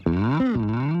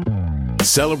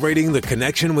Celebrating the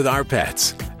connection with our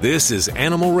pets. This is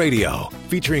Animal Radio,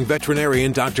 featuring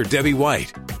veterinarian Dr. Debbie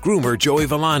White, groomer Joey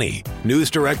Villani, news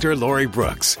director Lori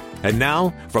Brooks. And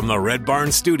now, from the Red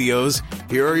Barn Studios,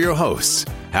 here are your hosts,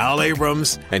 Hal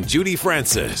Abrams and Judy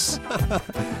Francis.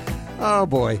 Oh,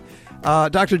 boy.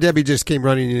 Dr. Debbie just came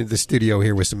running into the studio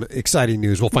here with some exciting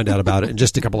news. We'll find out about it in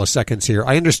just a couple of seconds here.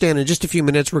 I understand in just a few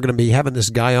minutes we're going to be having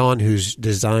this guy on who's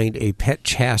designed a pet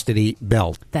chastity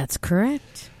belt. That's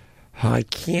correct. I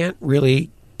can't really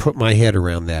put my head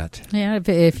around that. Yeah,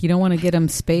 if you don't want to get them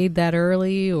spayed that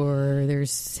early or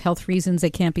there's health reasons they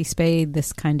can't be spayed,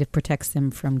 this kind of protects them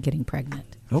from getting pregnant.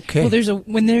 Okay. Well,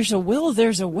 when there's a will,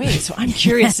 there's a way. So I'm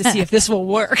curious to see if this will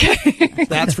work.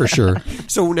 That's for sure.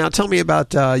 So now tell me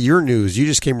about your news. You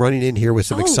just came running in here with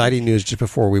some exciting news just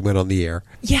before we went on the air.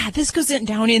 Yeah, this goes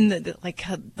down in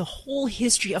the whole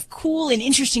history of cool and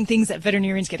interesting things that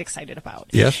veterinarians get excited about.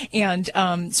 Yes.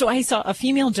 And so I saw a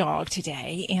female dog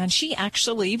today, and she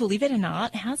actually, believe it or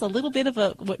not, has a little bit of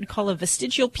what we call a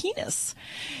vestigial penis.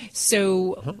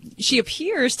 So she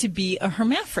appears to be a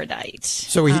hermaphrodite.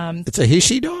 So it's a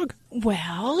he-she dog?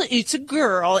 Well, it's a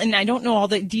girl, and I don't know all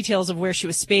the details of where she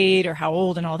was spayed or how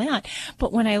old and all that.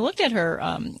 But when I looked at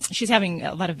her, she's having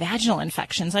a lot of vaginal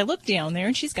infections. I looked down there,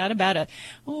 and she's got about a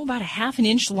half an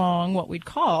inch long, what we'd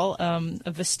call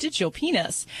a vestigial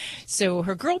penis. So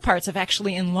her girl parts have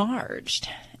actually enlarged.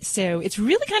 So it's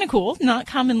really kind of cool, not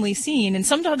commonly seen. And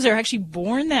some dogs are actually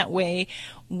born that way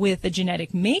with a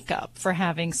genetic makeup for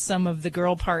having some of the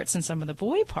girl parts and some of the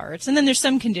boy parts. And then there's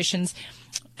some conditions,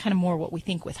 kind of more what we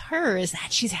think with her is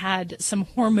that she's had some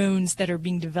hormones that are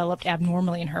being developed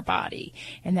abnormally in her body,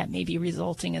 and that may be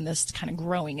resulting in this kind of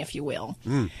growing, if you will.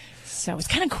 So it's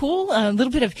kind of cool. A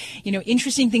little bit of,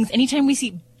 interesting things. Anytime we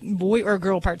see boy or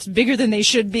girl parts bigger than they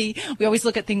should be, we always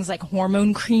look at things like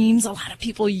hormone creams a lot of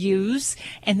people use,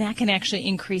 and that can actually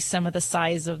increase some of the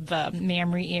size of the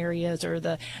mammary areas or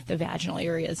the vaginal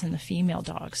areas in the female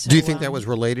dogs. So, do you think that was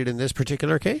related in this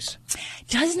particular case?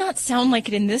 Does not sound like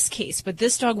it in this case, but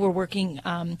this dog we're working,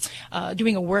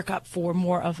 doing a workup for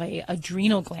more of a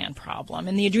adrenal gland problem,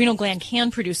 and the adrenal gland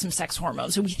can produce some sex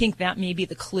hormones, so we think that may be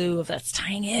the clue of that's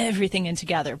tying everything in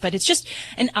together. But it's just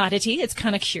an oddity. It's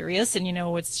kind of curious, and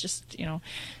it's just,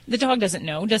 the dog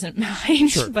doesn't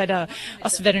mind, sure. But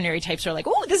us veterinary types are like,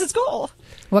 oh, this is cool.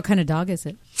 What kind of dog is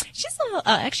it? She's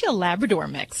actually a Labrador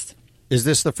mix. Is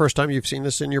this the first time you've seen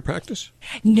this in your practice?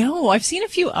 No, I've seen a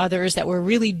few others that were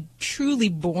really, truly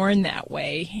born that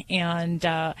way. And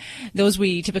those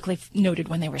we typically noted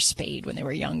when they were spayed, when they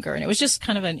were younger. And it was just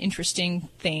kind of an interesting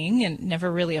thing and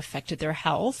never really affected their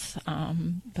health.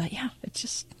 But yeah, it's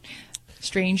just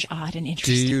strange, odd, and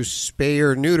interesting. Do you spay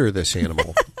or neuter this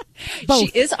animal? She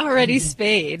is already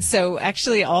spayed, so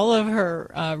actually all of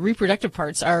her reproductive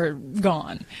parts are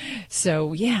gone.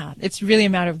 So yeah, it's really a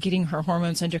matter of getting her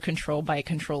hormones under control by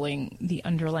controlling the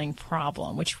underlying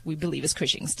problem, which we believe is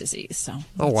Cushing's disease. So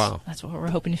that's what we're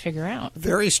hoping to figure out.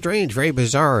 Very strange, very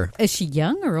bizarre. Is she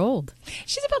young or old?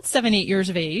 She's about 7-8 years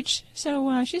of age,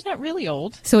 so she's not really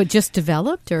old. So it just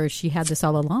developed, or she had this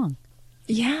all along?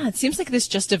 Yeah, it seems like this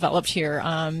just developed here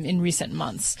in recent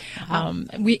months.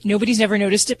 Nobody's ever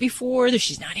noticed it before.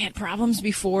 She's not had problems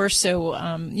before. So,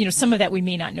 some of that we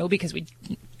may not know because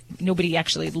nobody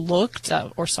actually looked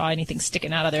or saw anything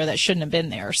sticking out of there that shouldn't have been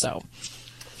there. So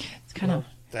it's kind of...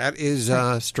 That is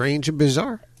strange and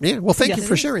bizarre. Yeah, well, thank you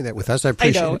for sharing that with us. I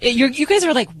appreciate it. You guys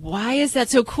are like, why is that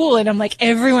so cool? And I'm like,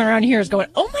 everyone around here is going,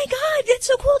 oh, my God, that's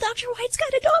so cool. Dr. White's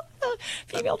got a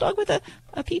female dog with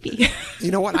a pee-pee.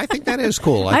 You know what? I think that is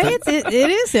cool. It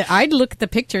is. I'd look at the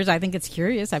pictures. I think it's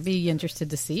curious. I'd be interested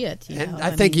to see it.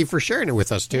 I thank you for sharing it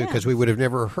with us, too, because we would have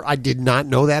never heard. I did not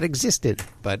know that existed,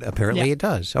 but apparently it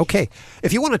does. Okay.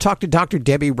 If you want to talk to Dr.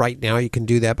 Debbie right now, you can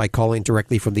do that by calling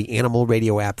directly from the Animal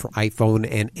Radio app for iPhone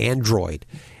and Android.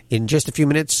 In just a few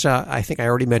minutes, I think I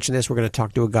already mentioned this, we're going to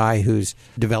talk to a guy who's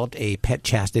developed a pet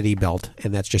chastity belt,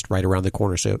 and that's just right around the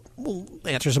corner. So we'll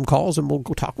answer some calls, and we'll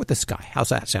go talk with this guy. How's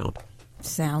that sound?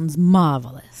 Sounds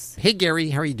marvelous. Hey,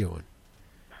 Gary, how are you doing?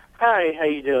 Hi, how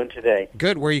you doing today?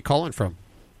 Good. Where are you calling from?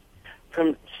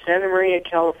 From Santa Maria,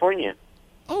 California.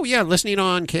 Oh, yeah, listening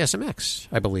on KSMX,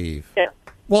 I believe. Yeah.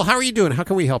 Well, how are you doing? How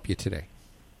can we help you today?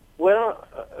 Well,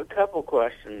 a couple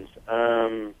questions.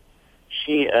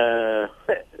 She,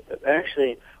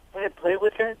 actually, when I play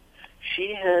with her,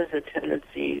 she has a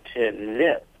tendency to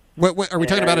nip. What are we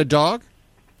talking about, a dog?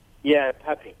 Yeah, a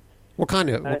puppy. What kind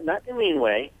of? Not in a mean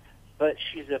way, but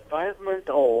she's a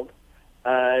 5-month-old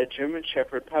German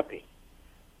Shepherd puppy.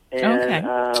 And, okay.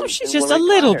 So she's just a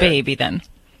little baby then.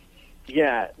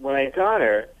 Yeah, when I got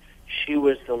her, she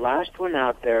was the last one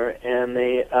out there, and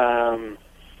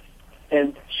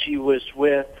she was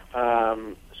with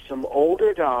some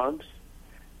older dogs,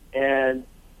 and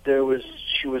they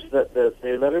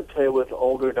let her play with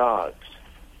older dogs.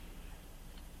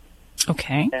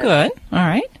 Okay, good. All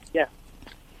right. Yeah.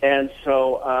 And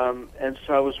so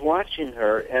I was watching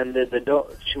her, and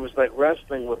she was like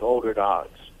wrestling with older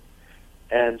dogs.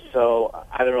 And so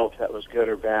I don't know if that was good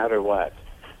or bad or what.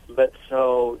 But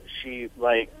so she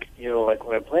like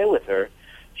when I play with her,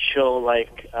 she'll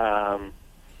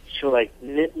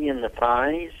nip me in the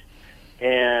thighs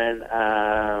and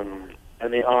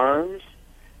the arms,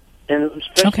 and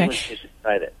especially when she's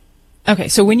excited. Okay,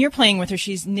 so when you're playing with her,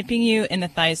 she's nipping you in the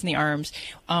thighs and the arms.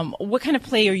 What kind of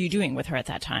play are you doing with her at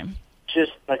that time?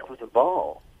 Just like with a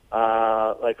ball.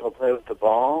 Like I'll play with the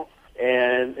ball,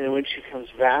 and when she comes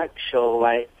back, she'll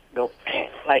like go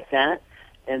like that,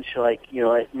 and she'll like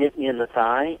nip me in the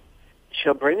thigh.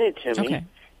 She'll bring it to me,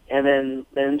 and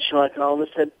then she'll like all of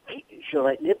a sudden she'll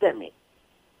like nip at me,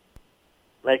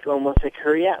 like almost like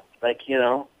hurry up, like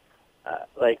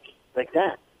like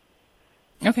that.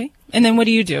 Okay, and then what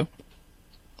do?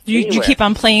 Do you keep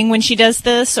on playing when she does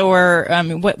this, or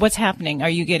what's happening? Are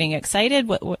you getting excited?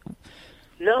 What?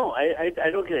 No, I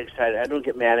don't get excited. I don't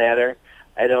get mad at her.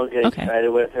 I don't get excited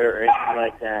with her or anything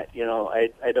like that.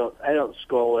 I don't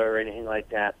scold her or anything like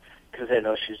that because I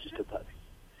know she's just a puppy.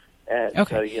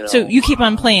 And so you keep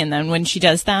on playing then when she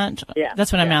does that? Yeah.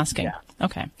 That's what I'm asking. Yeah.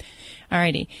 Okay.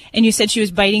 Alrighty. And you said she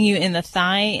was biting you in the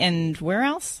thigh and where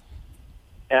else?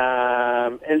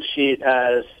 And she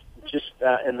just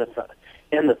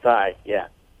in the thigh, yeah.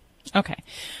 Okay.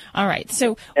 All right.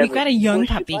 So we've got a young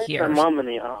puppy here. She bites my mom in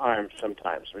the arms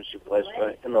sometimes when she plays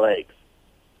in the legs.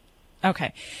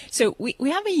 Okay. So we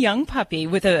have a young puppy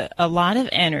with a lot of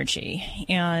energy,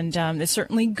 and it's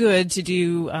certainly good to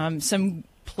do some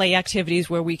play activities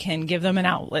where we can give them an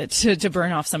outlet to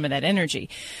burn off some of that energy.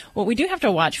 What we do have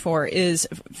to watch for is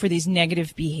for these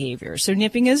negative behaviors. So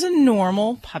nipping is a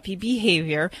normal puppy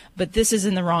behavior, but this is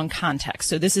in the wrong context.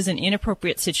 So this is an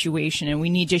inappropriate situation, and we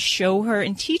need to show her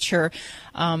and teach her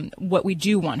what we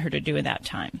do want her to do at that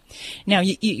time. Now,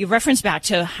 you reference back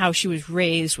to how she was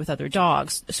raised with other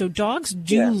dogs. So dogs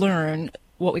do learn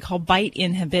what we call bite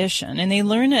inhibition, and they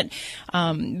learn it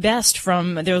best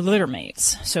from their litter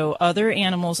mates. So other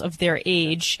animals of their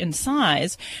age and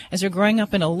size, as they're growing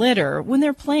up in a litter, when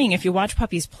they're playing, if you watch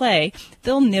puppies play,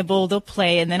 they'll nibble, they'll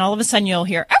play, and then all of a sudden you'll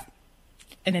hear, "Ah!"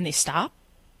 and then they stop,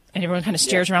 and everyone kind of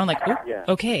stares around like, "Oh,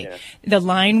 okay." Yeah. The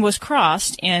line was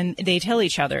crossed, and they tell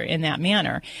each other in that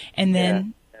manner, and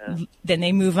then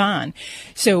they move on.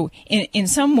 So in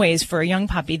some ways, for a young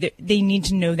puppy, they need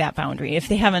to know that boundary. If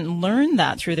they haven't learned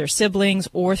that through their siblings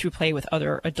or through play with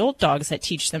other adult dogs that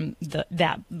teach them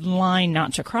that line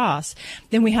not to cross,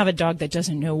 then we have a dog that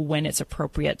doesn't know when it's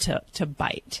appropriate to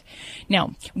bite.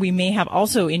 Now, we may have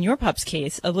also, in your pup's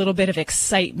case, a little bit of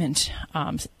excitement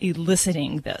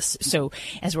eliciting this. So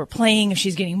as we're playing, if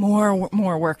she's getting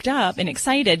more worked up and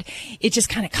excited, it just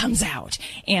kind of comes out.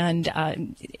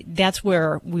 And that's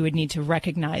where we would need to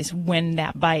recognize when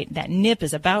that bite, that nip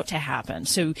is about to happen.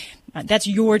 So that's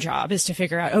your job, is to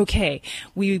figure out, okay,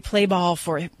 we play ball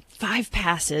for 5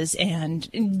 passes and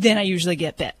then I usually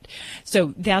get bit.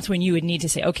 So that's when you would need to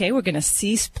say, okay, we're going to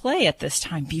cease play at this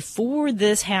time before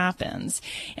this happens.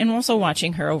 And also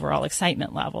watching her overall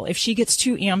excitement level. If she gets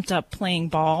too amped up playing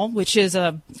ball, which is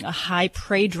a high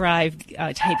prey drive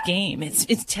type game, it's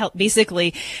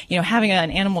basically, having an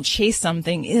animal chase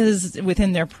something is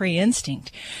within their prey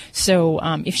instinct. So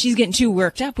if she's getting too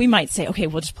worked up, we might say, okay,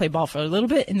 we'll just play ball for a little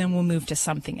bit and then we'll move to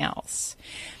something else.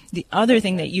 The other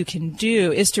thing that you can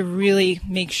do is to really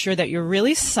make sure that you're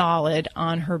really solid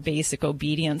on her basic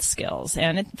obedience skills.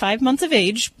 And at 5 months of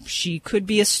age, she could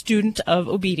be a student of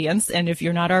obedience. And if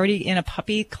you're not already in a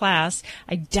puppy class,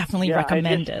 I definitely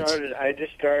recommend it. I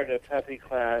just started a puppy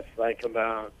class like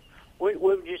about, what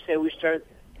would you say? We start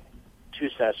 2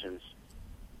 sessions.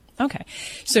 Okay.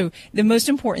 So the most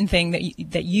important thing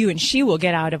that you and she will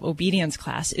get out of obedience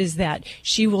class is that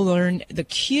she will learn the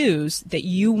cues that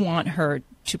you want her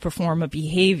to perform a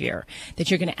behavior, that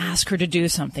you're going to ask her to do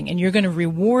something, and you're going to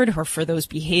reward her for those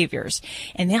behaviors.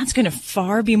 And that's going to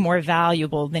far be more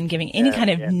valuable than giving any kind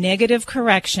of negative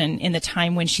correction in the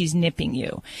time when she's nipping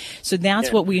you. So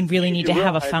that's what we really need to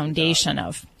have a foundation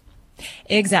of.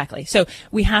 Exactly. So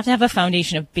we have to have a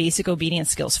foundation of basic obedience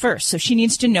skills first. So she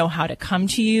needs to know how to come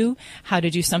to you, how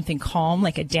to do something calm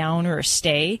like a down or a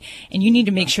stay, and you need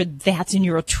to make sure that's in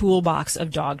your toolbox of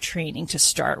dog training to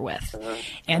start with.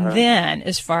 And then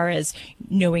as far as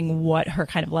knowing what her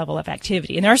kind of level of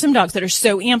activity. And there are some dogs that are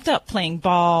so amped up playing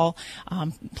ball,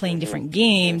 playing different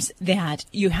games that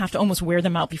you have to almost wear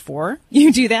them out before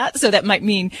you do that. So that might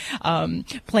mean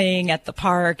playing at the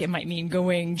park. It might mean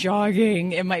going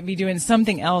jogging. It might be doing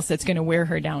something else that's going to wear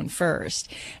her down first.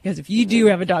 Because if you do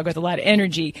have a dog with a lot of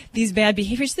energy, these bad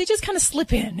behaviors, they just kind of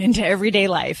slip into everyday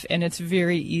life, and it's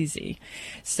very easy.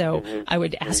 So I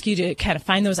would ask you to kind of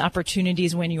find those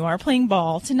opportunities when you are playing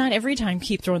ball to not every time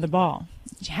keep throwing the ball.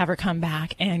 Have her come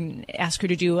back and ask her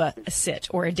to do a sit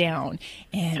or a down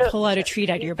and pull out a treat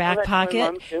out of your back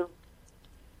pocket.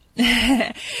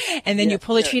 And then you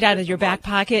pull a treat out of your back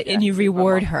pocket and you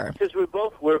reward her. Because we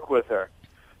both work with her.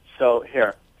 So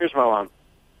here's my mom.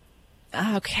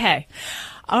 Okay.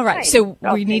 All right. So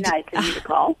we need nice of you to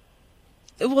call.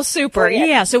 Well, super.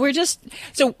 Yeah. So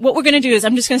what we're going to do is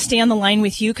I'm just going to stay on the line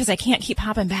with you because I can't keep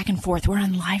hopping back and forth. We're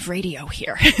on live radio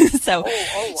here. So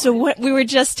what we were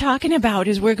just talking about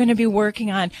is we're going to be working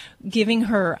on giving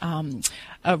her,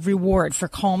 a reward for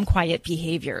calm, quiet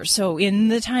behavior. So in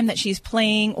the time that she's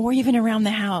playing or even around the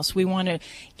house, we want to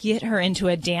get her into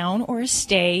a down or a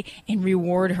stay and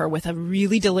reward her with a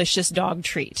really delicious dog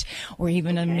treat or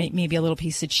even maybe a little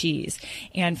piece of cheese,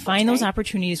 and find those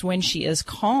opportunities when she is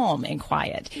calm and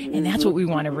quiet. And that's what we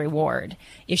want to reward.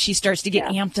 If she starts to get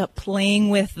amped up playing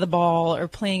with the ball or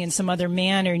playing in some other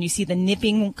manner and you see the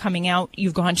nipping coming out,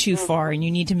 you've gone too far, and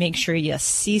you need to make sure you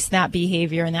cease that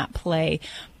behavior and that play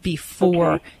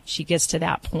before she gets to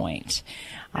that point.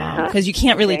 Because you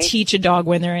can't really teach a dog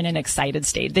when they're in an excited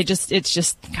state. It's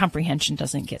just comprehension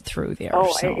doesn't get through there.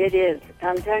 Oh, so. It is.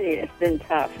 I'm telling you, it's been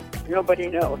tough. Nobody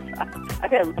knows.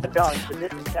 I've had a lot of dogs, but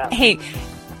this is tough. Hey,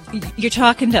 you're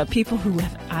talking to people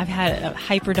I've had a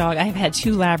hyper dog. I've had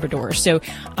 2 Labradors. So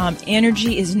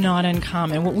energy is not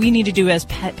uncommon. What we need to do as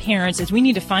pet parents is we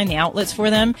need to find the outlets for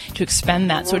them to expend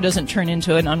that so it doesn't turn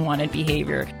into an unwanted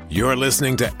behavior. You're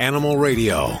listening to Animal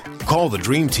Radio. Call the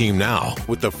Dream Team now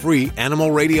with the free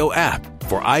Animal Radio app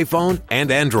for iPhone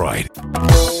and Android.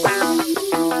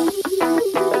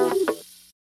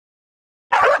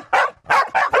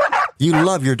 You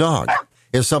love your dog.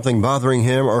 Is something bothering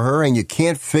him or her and you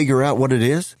can't figure out what it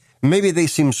is? Maybe they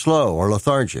seem slow or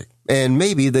lethargic, and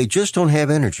maybe they just don't have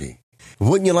energy.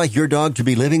 Wouldn't you like your dog to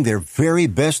be living their very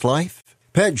best life?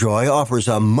 PetJoy offers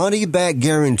a money-back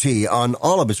guarantee on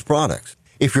all of its products.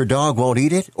 If your dog won't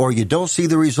eat it or you don't see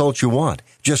the results you want,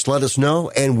 just let us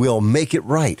know and we'll make it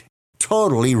right.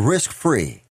 Totally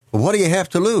risk-free. What do you have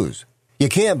to lose? You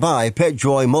can't buy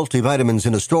PetJoy multivitamins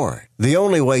in a store. The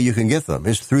only way you can get them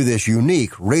is through this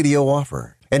unique radio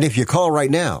offer. And if you call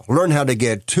right now, learn how to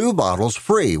get 2 bottles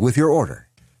free with your order.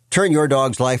 Turn your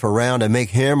dog's life around and make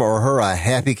him or her a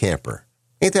happy camper.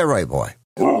 Ain't that right, boy?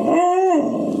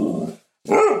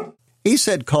 He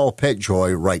said call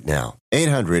PetJoy right now.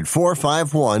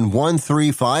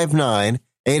 800-451-1359.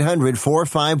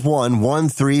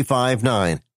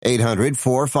 800-451-1359.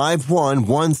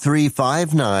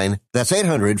 800-451-1359. That's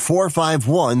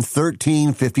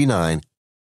 800-451-1359.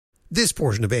 This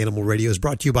portion of Animal Radio is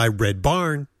brought to you by Red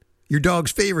Barn. Your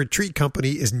dog's favorite treat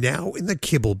company is now in the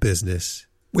kibble business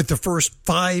with the first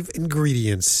 5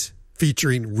 ingredients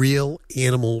featuring real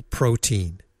animal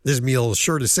protein. This meal is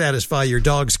sure to satisfy your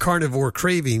dog's carnivore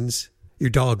cravings.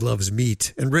 Your dog loves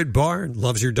meat, and Red Barn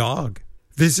loves your dog.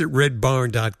 Visit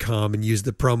redbarn.com and use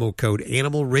the promo code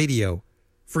Animal Radio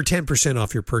for 10%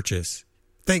 off your purchase.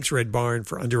 Thanks, Red Barn,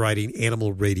 for underwriting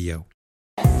Animal Radio.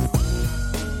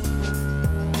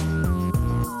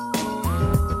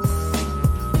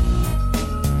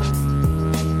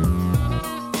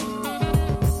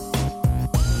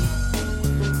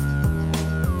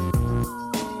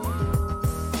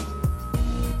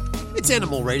 It's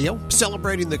Animal Radio,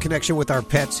 celebrating the connection with our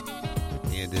pets.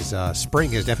 And as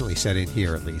spring has definitely set in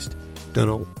here, at least. Don't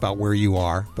know about where you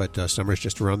are, but summer's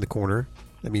just around the corner.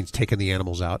 That means taking the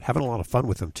animals out, having a lot of fun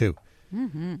with them, too.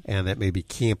 Mm-hmm. And that may be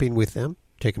camping with them.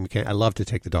 I love to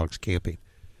take the dogs camping.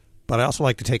 But I also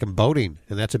like to take them boating,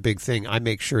 and that's a big thing. I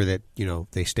make sure that,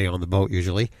 they stay on the boat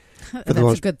usually. That's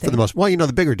a good thing. Well,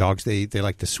 the bigger dogs, they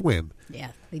like to swim.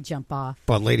 Yeah, they jump off.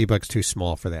 But Ladybug's too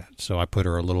small for that. So I put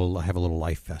her I have a little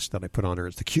life vest that I put on her.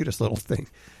 It's the cutest little thing.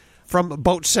 From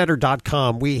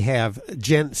BoatCenter.com, we have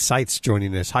Jen Seitz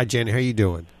joining us. Hi, Jen. How are you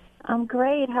doing? I'm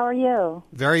great. How are you?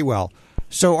 Very well.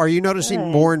 So are you noticing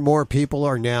more and more people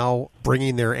are now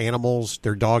bringing their animals,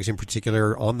 their dogs in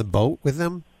particular, on the boat with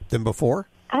them than before?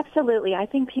 Absolutely. I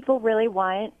think people really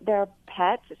want their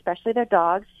pets, especially their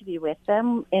dogs, to be with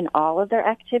them in all of their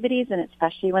activities, and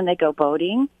especially when they go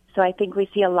boating. So I think we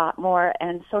see a lot more.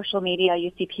 And social media,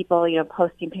 you see people,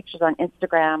 posting pictures on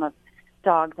Instagram of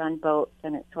dogs on boats,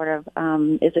 and it sort of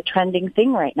is a trending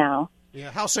thing right now.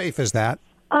 Yeah, how safe is that?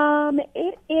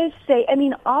 It is safe. I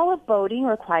mean, all of boating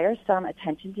requires some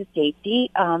attention to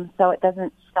safety, so it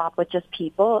doesn't stop with just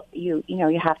people. You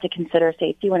have to consider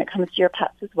safety when it comes to your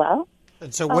pets as well.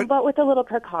 And so but with a little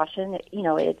precaution,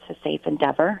 it's a safe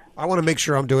endeavor. I want to make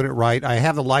sure I'm doing it right. I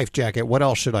have the life jacket. What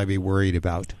else should I be worried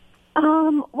about?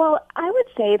 Well, I would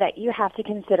say that you have to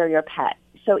consider your pet.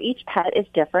 So each pet is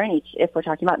different. If we're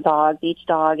talking about dogs, each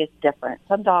dog is different.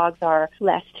 Some dogs are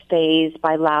less fazed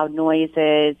by loud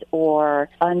noises or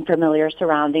unfamiliar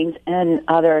surroundings, and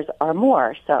others are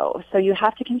more so. So you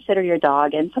have to consider your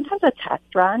dog, and sometimes a test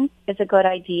run is a good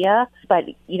idea. But,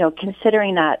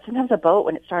 considering that sometimes a boat,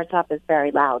 when it starts up, is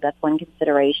very loud. That's one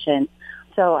consideration.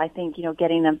 So I think,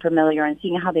 getting them familiar and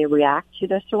seeing how they react to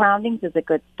their surroundings is a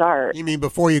good start. You mean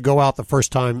before you go out the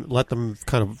first time, let them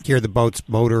kind of hear the boat's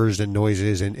motors and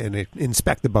noises and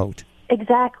inspect the boat?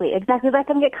 Exactly. Let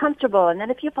them get comfortable. And then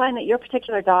if you find that your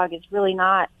particular dog is really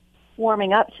not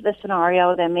warming up to the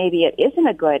scenario, then maybe it isn't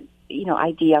a good,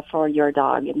 idea for your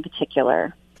dog in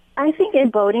particular. I think in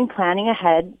boating, planning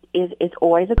ahead is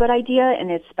always a good idea, and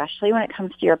especially when it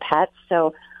comes to your pets.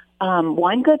 So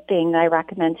one good thing that I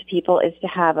recommend to people is to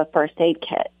have a first aid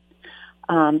kit.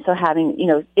 So having,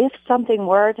 if something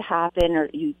were to happen or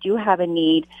you do have a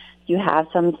need, you have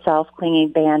some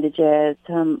self-clinging bandages,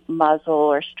 some muzzle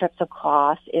or strips of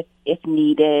cloth if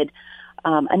needed,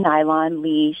 a nylon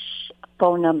leash,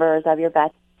 phone numbers of your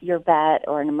vet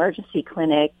or an emergency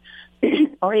clinic,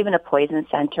 or even a poison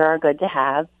center are good to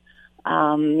have,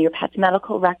 your pet's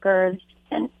medical records,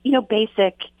 and,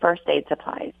 basic first aid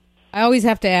supplies. I always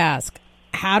have to ask,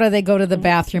 how do they go to the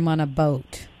bathroom on a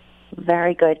boat?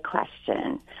 Very good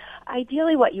question.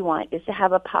 Ideally, what you want is to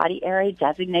have a potty area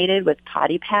designated with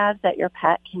potty pads that your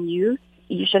pet can use.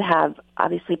 You should have,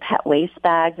 obviously, pet waste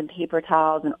bags and paper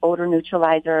towels and odor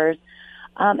neutralizers.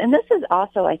 And this is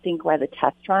also, I think, where the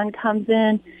test run comes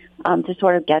in, to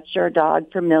sort of get your dog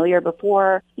familiar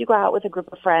before you go out with a group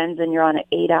of friends and you're on an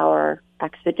 8-hour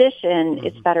expedition. Mm-hmm.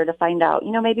 It's better to find out,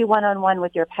 maybe one-on-one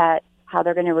with your pet, how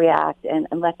they're going to react and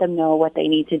let them know what they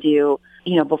need to do,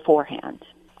 beforehand.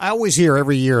 I always hear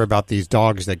every year about these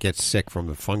dogs that get sick from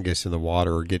the fungus in the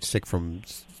water or get sick from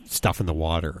stuff in the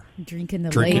water. Drinking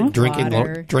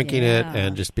water. Drinking it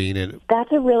and just being in it.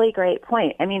 That's a really great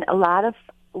point. I mean, a lot of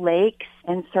lakes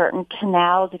and certain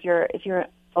canals, if you're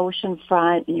ocean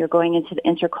front and you're going into the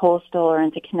intercoastal or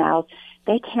into canals,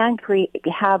 they can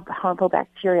have harmful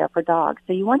bacteria for dogs.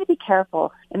 So you want to be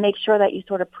careful and make sure that you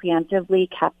sort of preemptively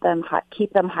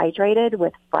keep them hydrated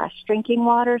with fresh drinking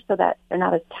water so that they're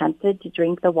not as tempted to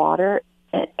drink the water.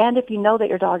 And if you know that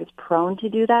your dog is prone to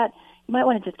do that, you might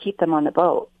want to just keep them on the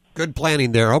boat. Good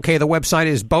planning there. Okay, the website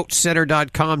is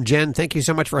boatcenter.com. Jen, thank you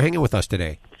so much for hanging with us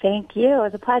today. Thank you. It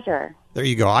was a pleasure. There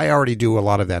you go. I already do a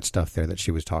lot of that stuff there that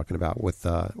she was talking about with,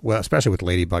 especially with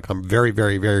Ladybug. I'm very,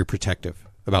 very, very protective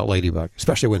about Ladybug,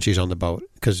 especially when she's on the boat,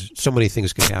 because so many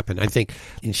things can happen. I think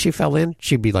if she fell in,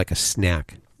 she'd be like a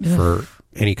snack for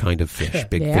any kind of fish,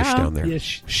 big fish down there. Yeah,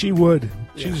 she would.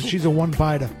 She's a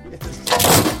one-biter.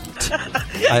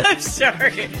 I'm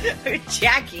sorry,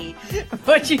 Jackie,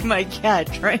 watching my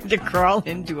cat trying to crawl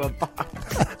into a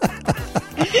box.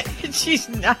 She's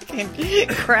knocking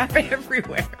crap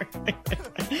everywhere.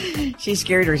 She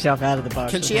scared herself out of the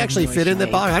box. Can she actually fit in the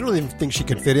box? I don't even think she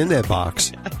could fit in that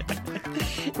box.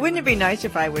 Wouldn't it be nice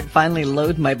if I would finally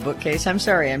load my bookcase? I'm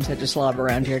sorry I'm such a slob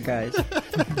around here, guys.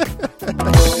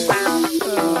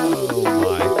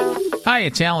 Hi,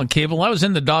 it's Alan Cable. I was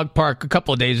in the dog park a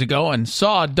couple of days ago and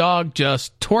saw a dog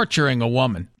just torturing a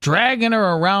woman, dragging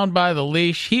her around by the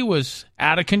leash. He was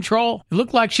out of control. It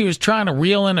looked like she was trying to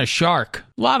reel in a shark.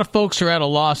 A lot of folks are at a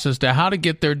loss as to how to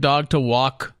get their dog to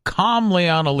walk calmly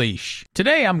on a leash.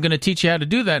 Today, I'm going to teach you how to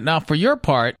do that. Now, for your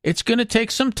part, it's going to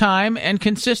take some time and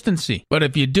consistency. But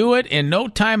if you do it in no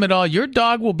time at all, your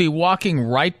dog will be walking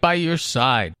right by your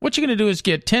side. What you're going to do is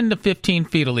get 10 to 15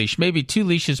 feet of leash, maybe 2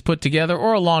 leashes put together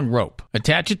or a long rope.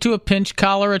 Attach it to a pinch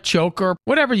collar, a choker,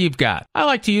 whatever you've got. I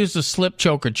like to use the slip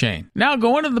choker chain. Now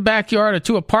go into the backyard or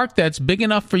to a park that's big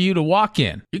enough for you to walk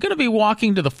in. You're going to be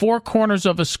walking to the 4 corners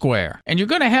of a square, and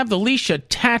you're going to have the leash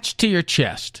attached to your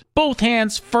chest, both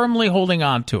hands firmly holding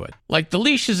onto it. Like the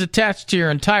leash is attached to your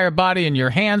entire body and your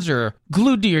hands are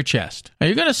glued to your chest. Now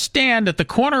you're going to stand at the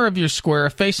corner of your square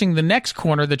facing the next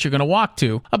corner that you're going to walk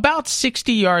to, about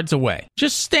 60 yards away.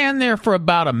 Just stand there for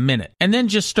about a minute and then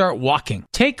just start walking.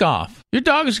 Take off. Your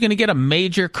dog is going to get a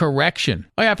major correction.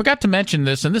 Oh yeah, I forgot to mention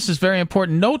this, and this is very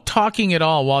important. No talking at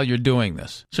all while you're doing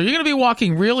this. So you're going to be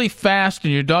walking really fast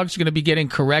and your dog's going to be getting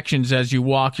corrections as you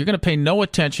walk. You're going to pay no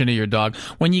attention to your dog.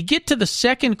 When you get to the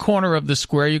second corner corner of the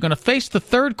square, you're going to face the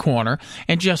third corner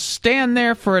and just stand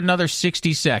there for another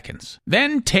 60 seconds.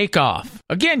 Then take off.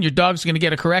 Again, your dog's going to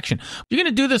get a correction. You're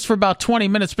going to do this for about 20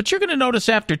 minutes, but you're going to notice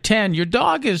after 10, your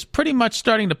dog is pretty much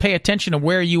starting to pay attention to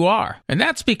where you are. And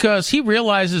that's because he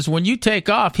realizes when you take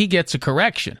off, he gets a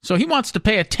correction. So he wants to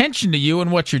pay attention to you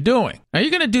and what you're doing. Now,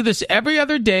 you're going to do this every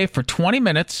other day for 20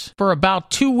 minutes for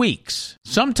about 2 weeks.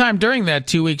 Sometime during that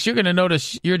 2 weeks, you're going to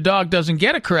notice your dog doesn't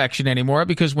get a correction anymore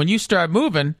because when you start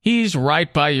moving, he's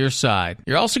right by your side.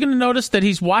 You're also going to notice that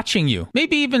he's watching you,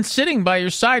 maybe even sitting by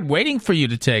your side waiting for you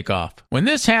to take off. When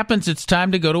this happens, it's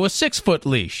time to go to a 6-foot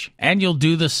leash, and you'll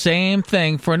do the same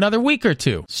thing for another week or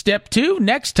two. Step 2,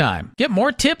 next time. Get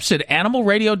more tips at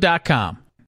animalradio.com.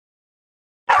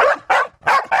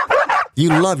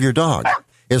 You love your dog.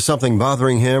 Is something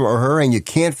bothering him or her and you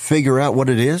can't figure out what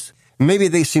it is? Maybe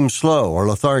they seem slow or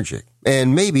lethargic,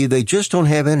 and maybe they just don't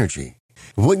have energy.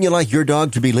 Wouldn't you like your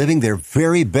dog to be living their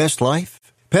very best life?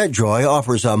 PetJoy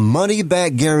offers a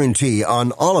money-back guarantee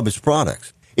on all of its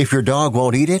products. If your dog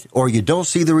won't eat it or you don't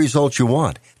see the results you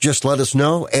want, just let us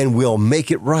know and we'll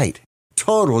make it right.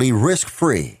 Totally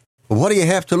risk-free. What do you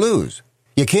have to lose?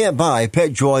 You can't buy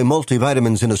PetJoy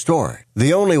multivitamins in a store.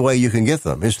 The only way you can get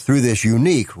them is through this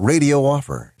unique radio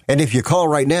offer. And if you call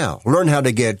right now, learn how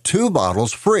to get 2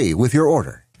 bottles free with your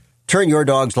order. Turn your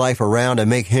dog's life around and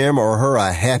make him or her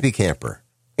a happy camper.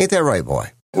 Ain't that right,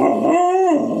 boy?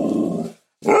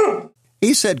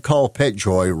 He said call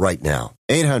PetJoy right now.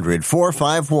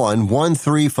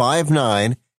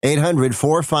 800-451-1359.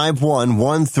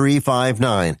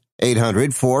 800-451-1359.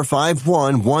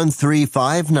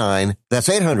 800-451-1359. That's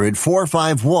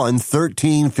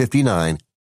 800-451-1359.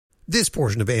 This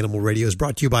portion of Animal Radio is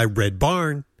brought to you by Red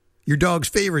Barn. Your dog's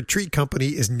favorite treat company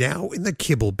is now in the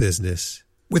kibble business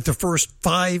with the first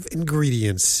 5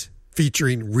 ingredients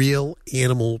featuring real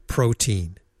animal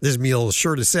protein. This meal is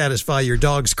sure to satisfy your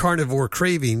dog's carnivore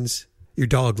cravings. Your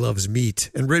dog loves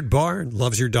meat, and Red Barn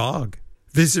loves your dog.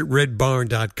 Visit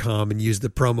redbarn.com and use the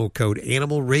promo code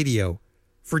Animal Radio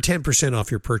for 10% off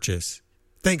your purchase.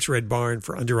 Thanks, Red Barn,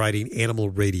 for underwriting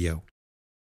Animal Radio.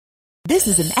 This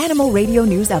is an Animal Radio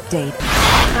News Update.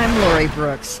 I'm Lori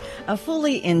Brooks. A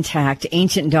fully intact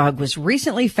ancient dog was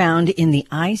recently found in the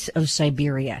ice of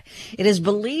Siberia. It is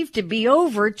believed to be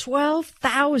over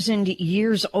 12,000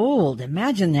 years old.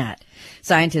 Imagine that.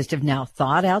 Scientists have now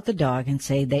thawed out the dog and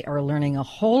say they are learning a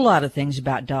whole lot of things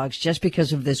about dogs just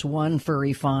because of this one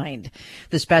furry find.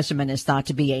 The specimen is thought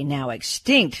to be a now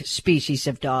extinct species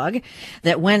of dog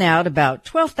that went out about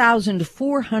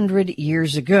 12,400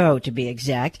 years ago, to be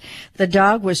exact. The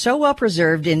dog was so well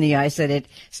preserved in the ice that it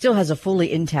still has a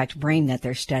fully intact brain that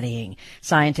they're studying.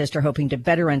 Scientists are hoping to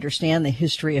better understand the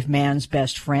history of man's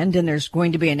best friend, and there's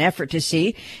going to be an effort to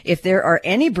see if there are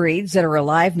any breeds that are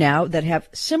alive now that have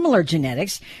similar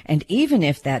genetics, and even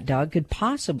if that dog could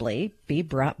possibly be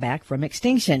brought back from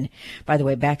extinction. By the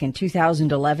way, back in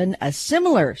 2011, a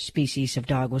similar species of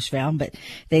dog was found, but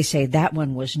they say that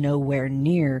one was nowhere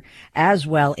near as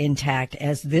well intact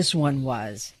as this one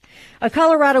was. A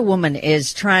Colorado woman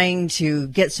is trying to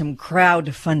get some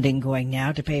crowdfunding going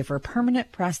now to pay for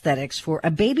permanent prosthetics for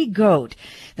a baby goat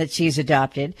that she's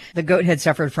adopted. The goat had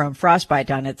suffered from frostbite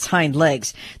on its hind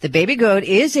legs. The baby goat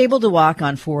is able to walk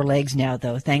on 4 legs now,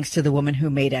 though, thanks to the woman who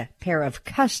made a pair of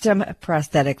custom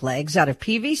prosthetic legs out of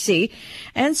PVC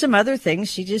and some other things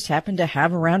she just happened to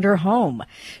have around her home.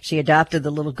 She adopted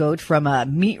the little goat from a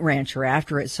meat rancher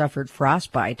after it suffered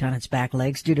frostbite on its back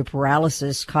legs due to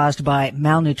paralysis caused by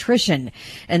malnutrition.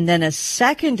 And then a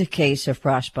second case of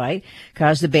frostbite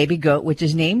caused the baby goat, which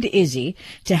is named Izzy,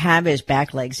 to have his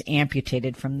back legs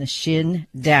amputated from the shin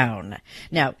down.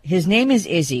 Now, his name is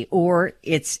Izzy, or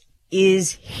it's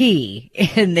is he?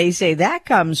 And they say that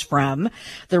comes from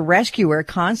the rescuer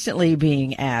constantly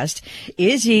being asked,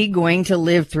 is he going to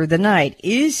live through the night?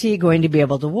 Is he going to be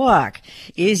able to walk?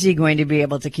 Is he going to be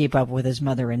able to keep up with his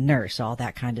mother and nurse? All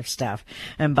that kind of stuff.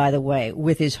 And by the way,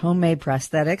 with his homemade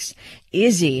prosthetics,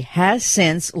 Izzy has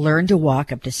since learned to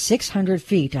walk up to 600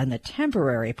 feet on the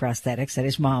temporary prosthetics that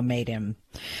his mom made him.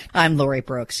 I'm Lori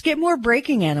Brooks. Get more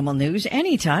breaking animal news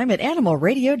anytime at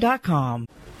animalradio.com.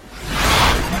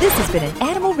 This has been an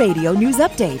Animal Radio News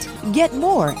Update. Get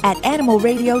more at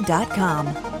animalradio.com.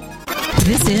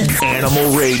 This is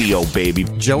Animal Radio, baby.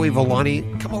 Joey Villani,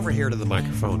 come over here to the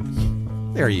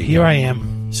microphone. There you go. Here I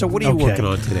am. So what are you working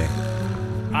on today?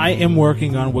 I am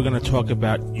working on, we're going to talk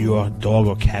about your dog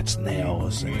or cat's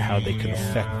nails and how they can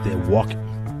affect their walking.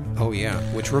 Oh, yeah.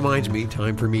 Which reminds me,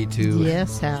 time for me to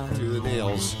Yes, Hal. do the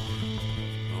nails.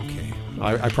 Okay.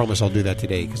 I promise I'll do that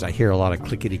today because I hear a lot of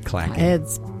clickety-clacking.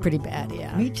 It's pretty bad,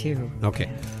 yeah. Me too. Okay.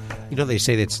 You know, they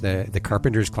say that's the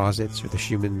carpenter's closets or the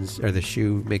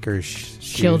shoemaker's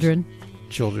shoes.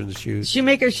 Children's shoes.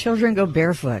 Shoemaker's children go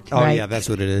barefoot. Oh, right? yeah, that's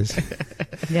what it is.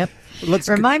 Yep.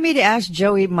 Remind me to ask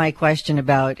Joey my question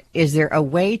about, is there a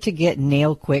way to get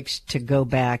nail quicks to go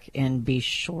back and be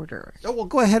shorter? Oh, well,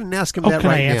 go ahead and ask him that right now.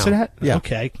 Can I answer that? Yeah.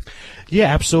 Okay.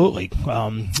 Yeah, absolutely.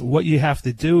 What you have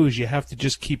to do is you have to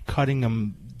just keep cutting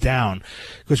them down,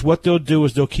 because what they'll do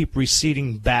is they'll keep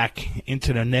receding back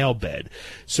into the nail bed.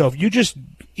 So if you just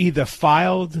either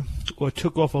filed or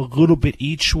took off a little bit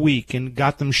each week and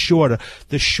got them shorter,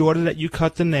 the shorter that you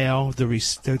cut the nail,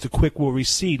 the quick will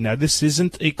recede. Now, this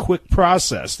isn't a quick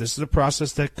process. This is a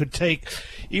process that could take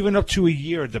even up to a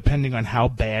year, depending on how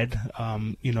bad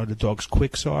the dog's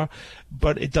quicks are.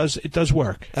 But it does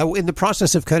work. In the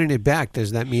process of cutting it back,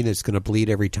 does that mean it's going to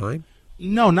bleed every time?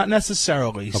 No, not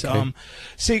necessarily. Okay.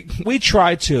 See, we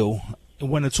try to,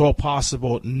 when it's all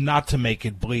possible, not to make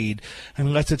it bleed,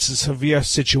 unless it's a severe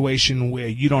situation where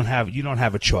you don't have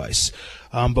a choice.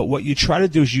 But what you try to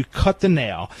do is you cut the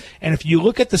nail, and if you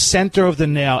look at the center of the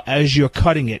nail as you're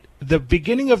cutting it, the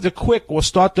beginning of the quick will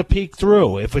start to peek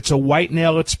through. If it's a white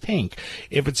nail, it's pink.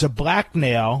 If it's a black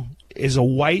nail, is a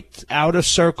white outer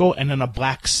circle and then a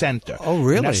black center. Oh,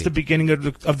 really? And that's the beginning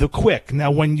of the quick.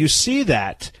 Now, when you see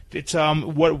that, it's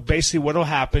what'll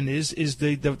happen is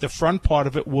the front part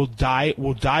of it will die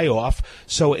off,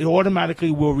 so it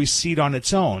automatically will recede on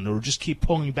its own. It'll just keep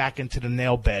pulling back into the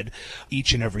nail bed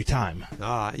each and every time.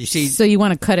 You see. So you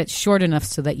want to cut it short enough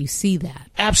so that you see that.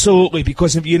 Absolutely,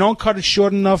 because if you don't cut it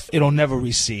short enough, it'll never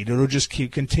recede. It'll just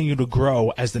continue to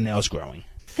grow as the nail's growing.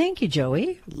 Thank you,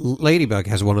 Joey. Ladybug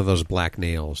has one of those black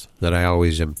nails that I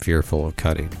always am fearful of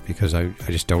cutting because I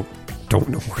just don't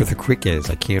know where the quick is.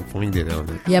 I can't find it on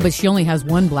it. Yeah, but she only has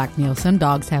one black nail. Some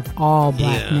dogs have all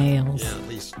black nails. Yeah,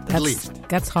 at least.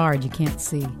 That's hard. You can't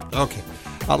see. Okay.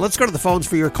 Let's go to the phones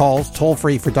for your calls. Toll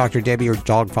free for Dr. Debbie or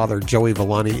dog father Joey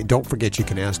Villani. And don't forget you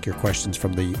can ask your questions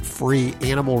from the free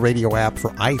Animal Radio app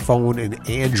for iPhone and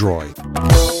Android.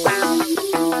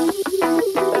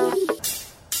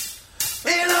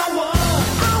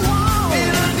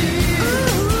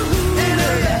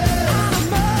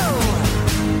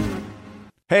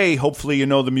 Hey, hopefully you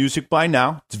know the music by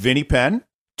now. It's Vinnie Penn.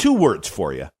 2 words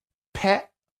for you.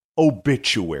 Pet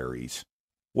obituaries.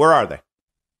 Where are they?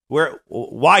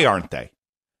 Why aren't they?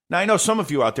 Now, I know some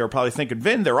of you out there are probably thinking,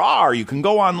 Vin, there are. You can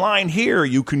go online here.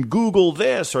 You can Google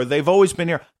this, or they've always been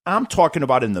here. I'm talking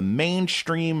about in the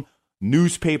mainstream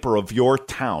newspaper of your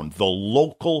town, the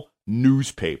local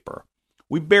newspaper.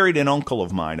 We buried an uncle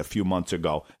of mine a few months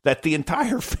ago that the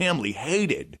entire family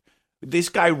hated. This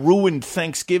guy ruined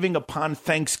Thanksgiving upon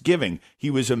Thanksgiving. He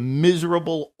was a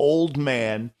miserable old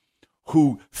man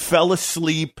who fell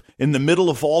asleep in the middle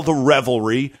of all the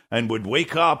revelry and would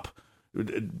wake up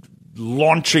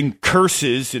launching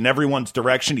curses in everyone's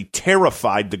direction. He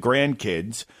terrified the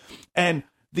grandkids. And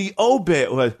the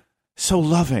obit was so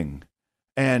loving,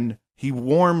 and he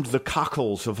warmed the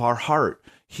cockles of our heart.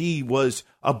 He was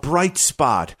a bright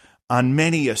spot on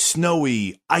many a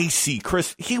snowy, icy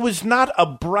Christmas. He was not a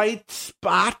bright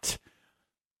spot.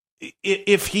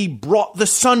 If he brought the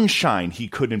sunshine, he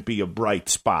couldn't be a bright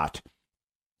spot.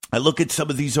 I look at some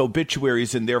of these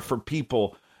obituaries, and they're for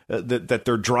people that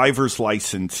their driver's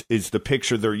license is the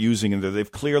picture they're using, and they've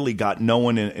clearly got no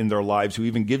one in their lives who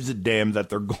even gives a damn that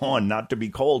they're gone, not to be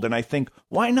cold. And I think,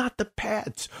 why not the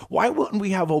pets? Why wouldn't we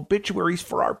have obituaries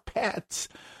for our pets?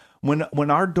 When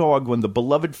the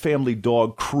beloved family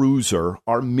dog Cruiser,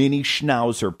 our mini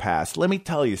schnauzer, passed, let me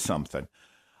tell you something.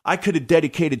 I could have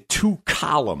dedicated 2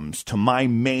 columns to my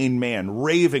main man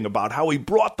raving about how he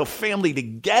brought the family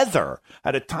together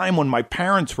at a time when my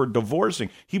parents were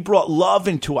divorcing. He brought love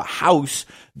into a house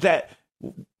that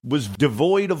was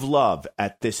devoid of love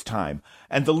at this time.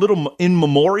 And the little in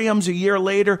memoriams a year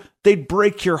later, they'd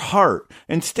break your heart.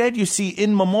 Instead, you see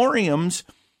in memoriams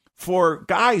for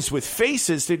guys with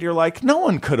faces that you're like, no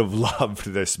one could have loved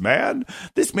this man.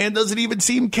 This man doesn't even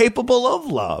seem capable of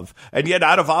love. And yet,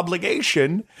 out of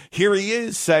obligation, here he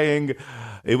is saying,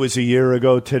 it was a year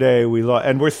ago today,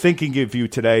 and we're thinking of you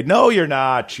today. No, you're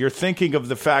not. You're thinking of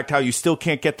the fact how you still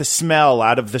can't get the smell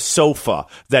out of the sofa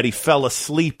that he fell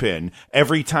asleep in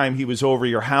every time he was over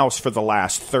your house for the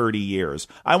last 30 years.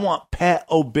 I want pet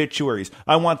obituaries.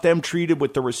 I want them treated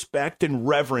with the respect and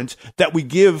reverence that we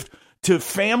give to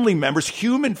family members,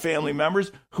 human family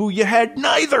members, who you had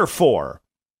neither for.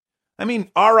 I mean,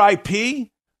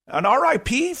 R.I.P., an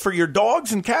R.I.P. for your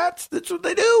dogs and cats. That's what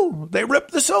they do. They rip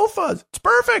the sofas. It's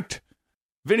perfect.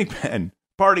 Vinnie Penn,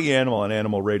 Party Animal on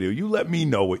Animal Radio. You let me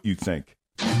know what you think.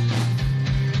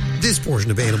 This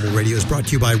portion of Animal Radio is brought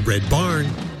to you by Red Barn.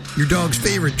 Your dog's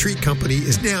favorite treat company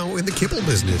is now in the kibble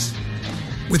business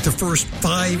with the first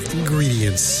 5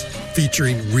 ingredients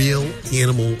featuring real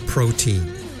animal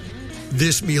protein.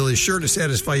 This meal is sure to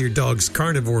satisfy your dog's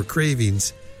carnivore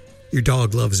cravings. Your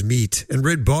dog loves meat, and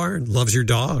Red Barn loves your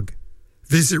dog.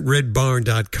 Visit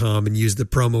redbarn.com and use the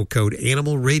promo code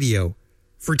Animal Radio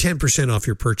for 10% off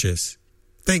your purchase.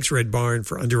 Thanks, Red Barn,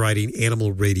 for underwriting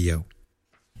Animal Radio.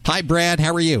 Hi, Brad.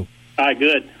 How are you? Hi,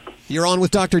 good. You're on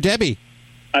with Dr. Debbie.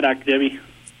 Hi, Dr. Debbie.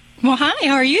 Well, hi.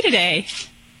 How are you today?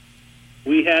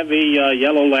 We have a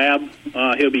yellow lab.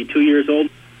 He'll be 2 years old,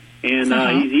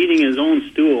 and he's eating his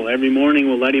own stool. Every morning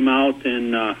we'll let him out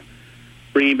and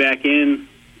bring him back in.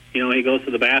 You know, he goes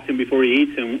to the bathroom before he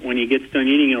eats, and when he gets done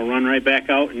eating, he'll run right back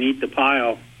out and eat the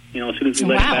pile, you know, as soon as we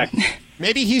let him back.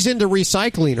 Maybe he's into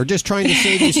recycling or just trying to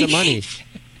save you some money.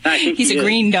 I think he's a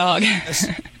green dog.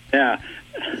 Yeah.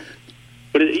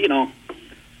 But, you know,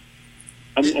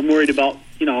 I'm worried about,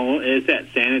 you know, is that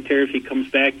sanitary if he comes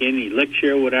back in, he licks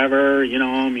you or whatever, you know,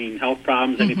 I mean, health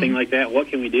problems, anything like that. What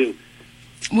can we do?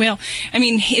 Well, I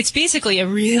mean, it's basically a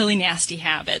really nasty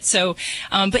habit. So,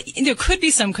 but there could be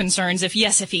some concerns if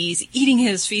he's eating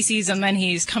his feces and then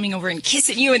he's coming over and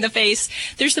kissing you in the face,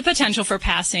 there's the potential for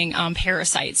passing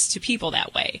parasites to people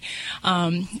that way.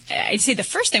 I'd say the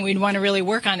first thing we'd want to really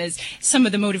work on is some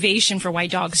of the motivation for why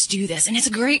dogs do this. And it's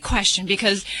a great question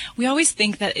because we always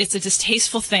think that it's a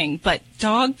distasteful thing, but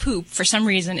dog poop, for some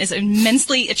reason, is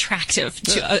immensely attractive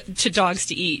to dogs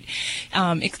to eat.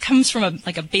 It comes from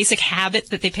a basic habit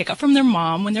that they pick up from their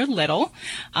mom when they're little.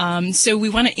 So we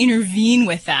want to intervene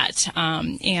with that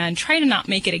and try to not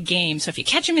make it a game. So if you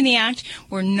catch them in the act,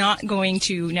 we're not going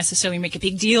to necessarily make a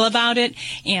big deal about it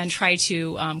and try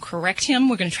to correct him.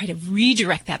 We're going to try to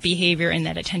redirect that behavior and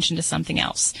that attention to something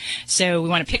else. So we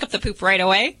want to pick up the poop right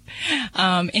away.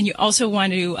 And you also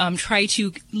want to try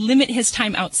to limit his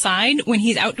time outside. When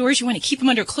he's outdoors, you want to keep him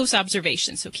under close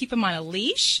observation. So keep him on a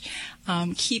leash.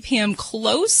 Keep him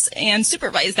close and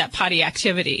supervise that potty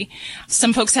activity.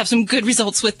 Some folks have some good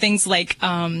results with things like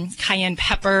cayenne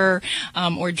pepper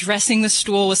or dressing the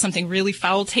stool with something really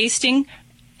foul tasting,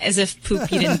 as if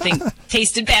poop you didn't think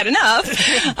tasted bad enough.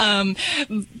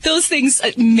 Those things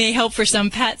may help for some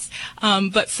pets.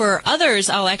 But for others,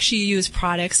 I'll actually use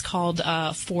products called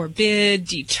Forbid,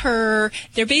 Deter.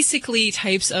 They're basically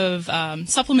types of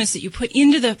supplements that you put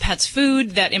into the pet's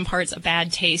food that imparts a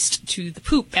bad taste to the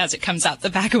poop as it comes out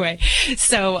the back way.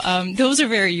 So those are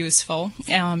very useful.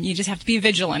 You just have to be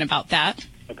vigilant about that.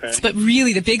 Okay. But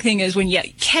really the big thing is when you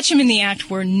catch him in the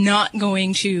act, we're not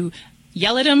going to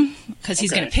yell at him because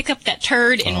he's going to pick up that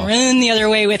turd and run the other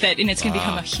way with it, and it's going to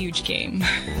become a huge game.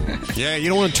 Yeah, you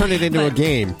don't want to turn it into a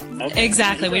game.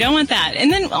 Exactly. We don't want that.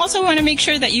 And then also want to make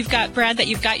sure that you've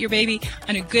got your baby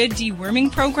on a good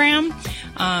deworming program.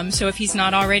 So if he's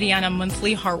not already on a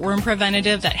monthly heartworm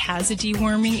preventative that has a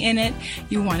deworming in it,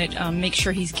 you want to make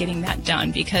sure he's getting that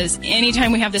done, because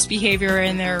anytime we have this behavior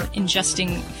and they're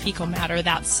ingesting fecal matter,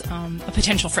 that's a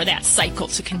potential for that cycle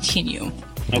to continue.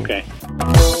 Okay.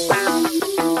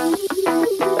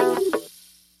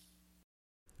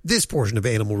 This portion of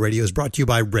Animal Radio is brought to you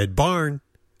by Red Barn.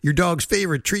 Your dog's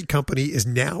favorite treat company is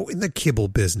now in the kibble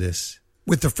business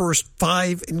with the first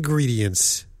 5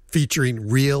 ingredients featuring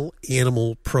real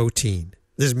animal protein.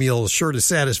 This meal is sure to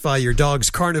satisfy your dog's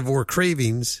carnivore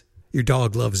cravings. Your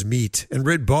dog loves meat, and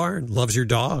Red Barn loves your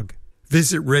dog.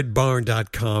 Visit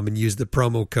redbarn.com and use the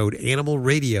promo code Animal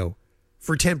Radio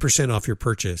for 10% off your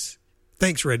purchase.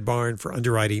 Thanks, Red Barn, for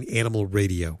underwriting Animal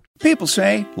Radio. People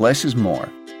say less is more.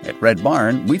 At Red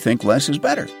Barn, we think less is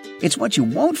better. It's what you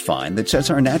won't find that sets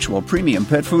our natural premium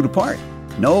pet food apart.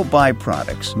 No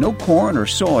byproducts, no corn or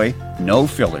soy, no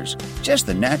fillers. Just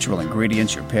the natural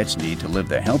ingredients your pets need to live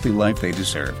the healthy life they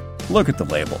deserve. Look at the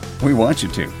label. We want you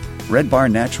to. Red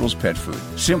Barn Naturals Pet Food.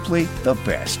 Simply the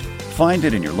best. Find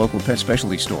it in your local pet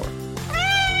specialty store.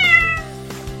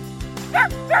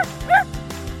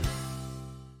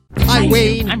 Hi,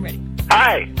 Wayne. I'm ready.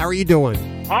 Hi. How are you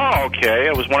doing? Oh, okay.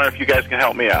 I was wondering if you guys can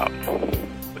help me out.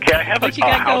 Okay, I have a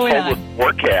household with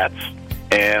 4 cats,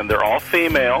 and they're all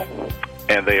female,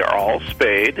 and they are all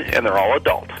spayed, and they're all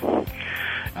adult.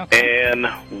 Okay. And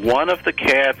one of the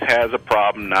cats has a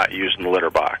problem not using the litter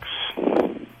box.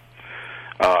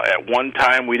 At one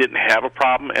time, we didn't have a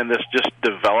problem, and this just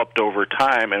developed over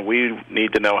time, and we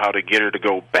need to know how to get her to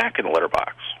go back in the litter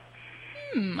box.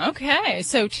 Okay,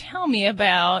 so tell me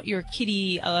about your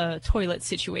kitty toilet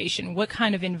situation. What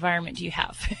kind of environment do you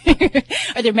have?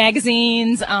 Are there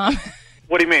magazines?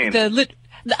 What do you mean?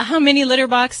 How many litter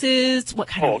boxes? What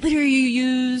kind of litter you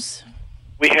use?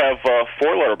 We have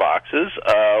 4 litter boxes.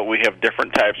 We have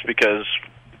different types because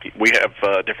we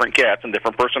have different cats and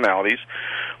different personalities.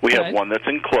 We have one that's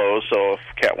enclosed, so if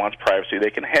a cat wants privacy,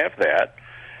 they can have that.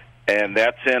 And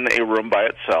that's in a room by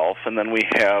itself. And then we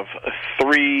have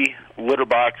 3 litter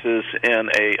boxes in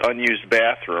a unused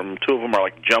bathroom. 2 of them are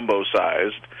like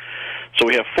jumbo-sized. So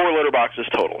we have 4 litter boxes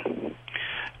total.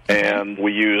 And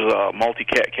we use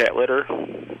multi-cat cat litter.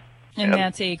 And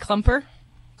that's a clumping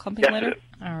litter?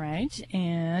 All right.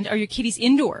 And are your kitties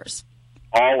indoors?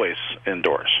 Always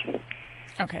indoors.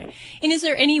 Okay. And is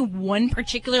there any one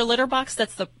particular litter box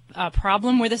that's the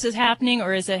problem where this is happening,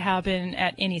 or does it happen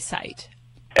at any site?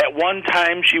 At one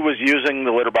time, she was using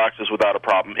the litter boxes without a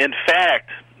problem. In fact,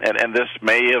 and this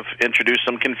may have introduced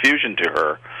some confusion to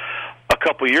her, a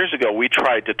couple years ago, we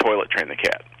tried to toilet train the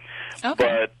cat. Okay.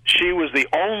 But she was the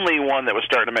only one that was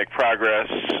starting to make progress,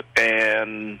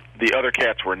 and the other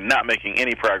cats were not making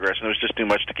any progress, and it was just too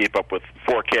much to keep up with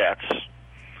 4 cats.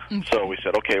 Okay. So we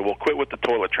said, okay, we'll quit with the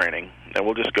toilet training, and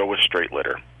we'll just go with straight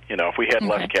litter. You know, if we had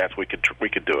less cats, we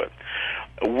could do it.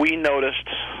 We noticed,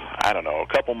 I don't know, a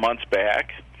couple months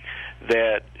back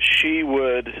that she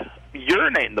would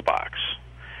urinate in the box,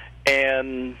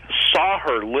 and saw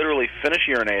her literally finish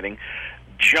urinating,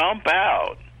 jump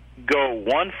out, go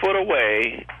 1 foot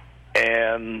away,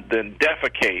 and then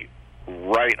defecate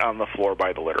right on the floor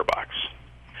by the litter box.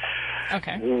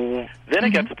 Okay. Then it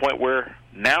got to the point where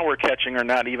now we're catching her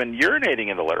not even urinating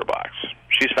in the litter box.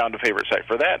 She's found a favorite site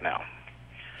for that now.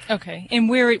 Okay. And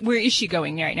where is she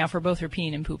going right now for both her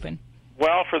peeing and pooping?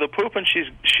 Well, for the pooping,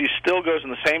 she still goes in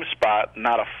the same spot,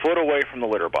 not a foot away from the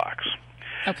litter box.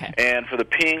 Okay. And for the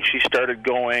peeing, she started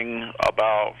going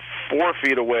about 4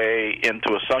 feet away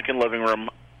into a sunken living room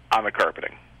on the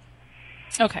carpeting.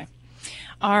 Okay.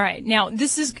 All right. Now,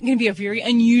 this is going to be a very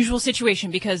unusual situation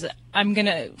because I'm going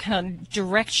to kind of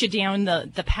direct you down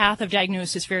the path of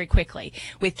diagnosis very quickly.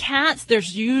 With cats,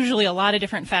 there's usually a lot of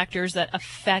different factors that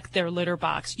affect their litter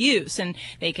box use, and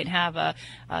they can have a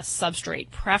substrate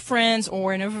preference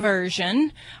or an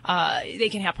aversion. They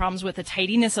can have problems with the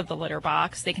tidiness of the litter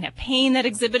box. They can have pain that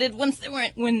exhibited when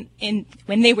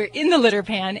they were in the litter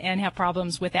pan and have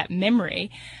problems with that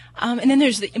memory. And then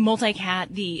there's the multi-cat,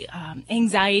 the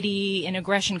anxiety and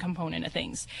aggression component of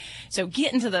things. So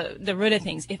get into the root of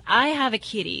things. If I have a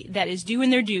kitty that is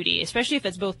doing their duty, especially if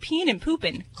it's both peeing and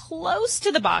pooping, close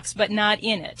to the box but not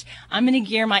in it, I'm going to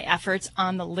gear my efforts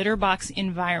on the litter box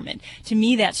environment. To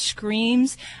me, that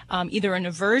screams either an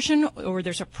aversion or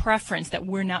there's a preference that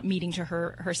we're not meeting to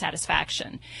her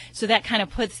satisfaction. So that kind of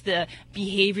puts the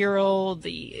behavioral,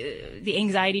 the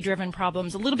anxiety-driven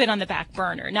problems a little bit on the back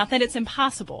burner. Not that it's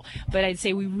impossible, but I'd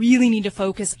say we really need to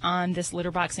focus on this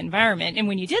litter box environment. And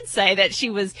when you did say that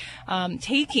she was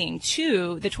taking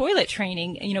to the toilet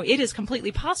training, you know, it is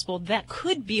completely possible that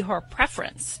could be her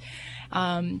preference.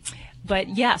 But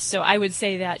yes, so I would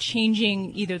say that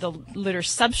changing either the litter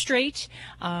substrate,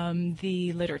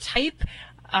 the litter type,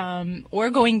 or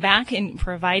going back and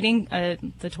providing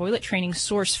the toilet training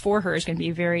source for her is going to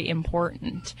be very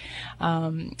important.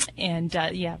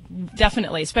 Yeah,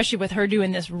 definitely, especially with her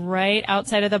doing this right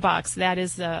outside of the box, that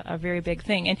is a very big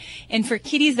thing. And for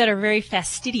kitties that are very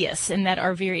fastidious and that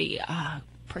are very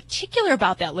particular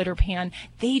about that litter pan,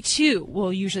 they too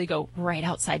will usually go right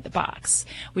outside the box,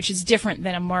 which is different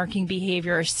than a marking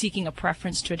behavior or seeking a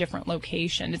preference to a different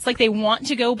location. It's like they want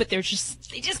to go, but they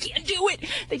just can't do it.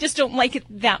 They just don't like it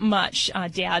that much,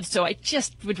 Dad. So I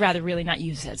just would rather really not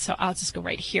use it. So I'll just go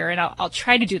right here, and I'll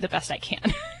try to do the best I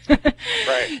can.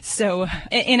 Right. So,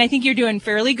 and I think you're doing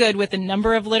fairly good with the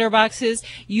number of litter boxes.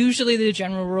 Usually the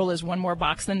general rule is 1 more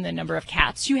box than the number of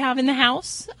cats you have in the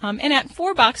house. And at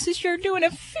 4 boxes, you're doing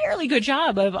a fairly good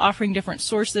job of offering different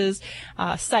sources,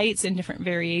 sites, and different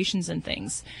variations and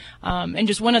things. And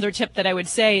just one other tip that I would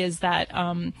say is that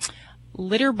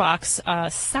litter box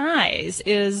size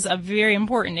is very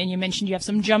important, and you mentioned you have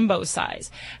some jumbo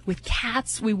size. With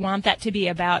cats, we want that to be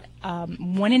about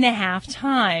 1.5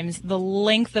 times the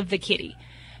length of the kitty,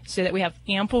 so that we have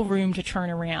ample room to turn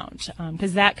around,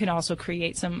 because that can also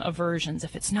create some aversions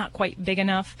if it's not quite big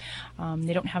enough.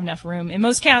 They don't have enough room, and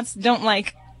most cats don't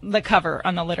like the cover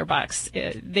on the litter box.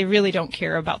 They really don't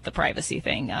care about the privacy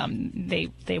thing.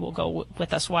 They will go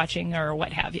with us watching or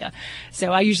what have you.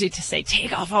 So I usually just say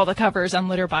take off all the covers on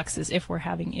litter boxes if we're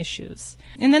having issues.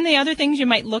 And then the other things you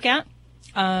might look at,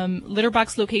 litter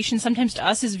box location sometimes to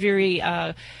us is very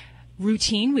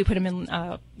routine. We put them in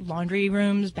laundry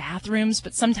rooms, bathrooms,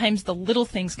 but sometimes the little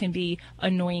things can be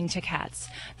annoying to cats.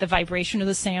 The vibration of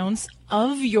the sounds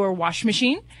of your wash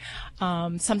machine,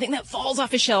 something that falls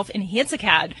off a shelf and hits a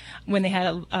cat when they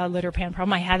had a litter pan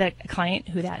problem. I had a client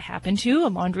who that happened to. A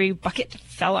laundry bucket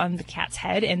fell on the cat's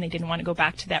head and they didn't want to go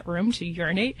back to that room to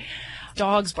urinate.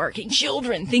 Dogs barking,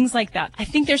 children, things like that. I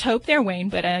think there's hope there, Wayne,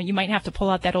 but you might have to pull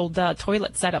out that old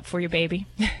toilet setup for your baby.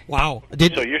 Wow.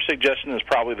 So your suggestion is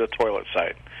probably the toilet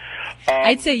site.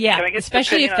 I'd say, yeah, Can I get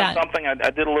especially if that. Something I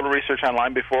did a little research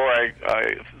online before I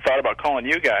thought about calling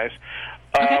you guys.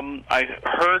 I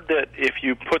heard that if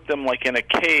you put them like in a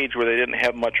cage where they didn't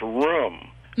have much room,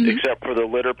 except for the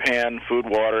litter pan, food,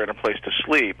 water, and a place to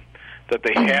sleep, that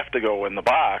they have to go in the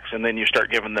box, and then you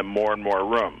start giving them more and more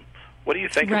room. What do you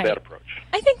think of that approach?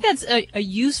 I think that's a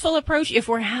useful approach if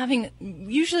we're having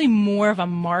usually more of a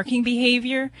marking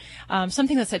behavior,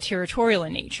 something that's territorial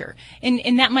in nature.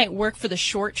 And that might work for the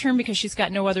short term because she's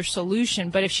got no other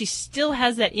solution. But if she still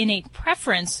has that innate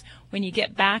preference, when you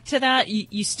get back to that,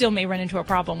 you still may run into a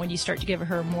problem when you start to give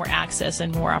her more access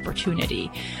and more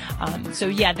opportunity. So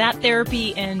yeah, that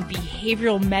therapy and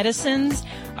behavioral medicines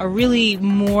are really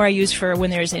more used for when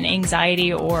there's an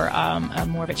anxiety or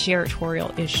more of a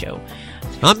territorial issue.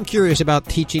 I'm curious about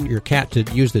teaching your cat to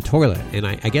use the toilet, and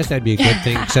I guess that'd be a good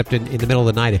thing, except in the middle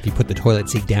of the night if you put the toilet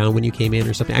seat down when you came in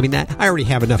or something. I mean, that I already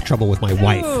have enough trouble with my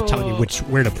wife telling you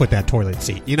where to put that toilet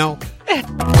seat, you know?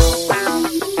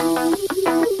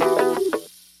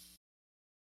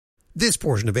 This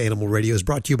portion of Animal Radio is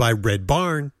brought to you by Red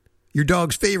Barn. Your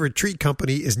dog's favorite treat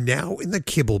company is now in the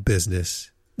kibble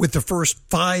business with the first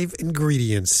 5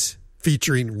 ingredients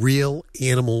featuring real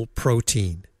animal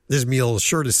protein. This meal is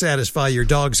sure to satisfy your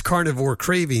dog's carnivore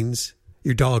cravings.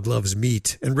 Your dog loves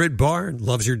meat, and Red Barn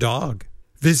loves your dog.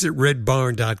 Visit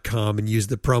redbarn.com and use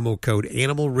the promo code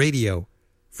Animal Radio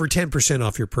for 10%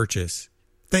 off your purchase.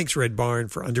 Thanks, Red Barn,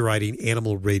 for underwriting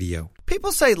Animal Radio.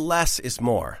 People say less is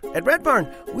more. At Red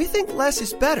Barn, we think less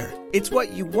is better. It's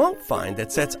what you won't find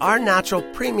that sets our natural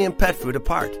premium pet food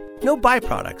apart. No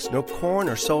byproducts, no corn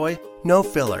or soy, no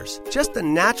fillers. Just the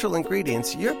natural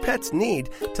ingredients your pets need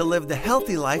to live the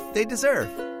healthy life they deserve.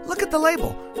 Look at the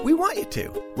label. We want you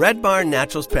to. Red Barn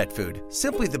Naturals Pet Food.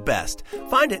 Simply the best.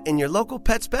 Find it in your local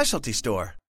pet specialty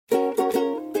store.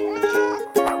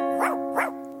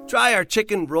 Try our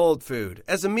chicken rolled food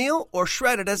as a meal or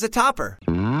shredded as a topper.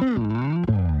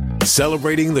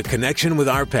 Celebrating the connection with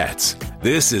our pets.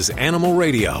 This is Animal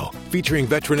Radio, featuring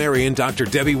veterinarian Dr.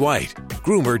 Debbie White,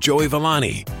 groomer Joey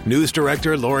Villani, news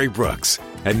director Lori Brooks.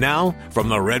 And now, from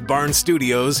the Red Barn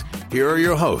Studios, here are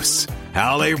your hosts,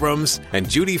 Hal Abrams and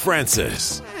Judy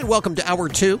Francis. And welcome to Hour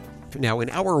 2. Now, in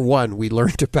Hour 1, we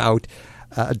learned about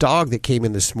a dog that came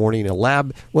in this morning, a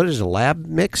lab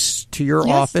mix to your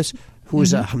office, who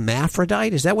is a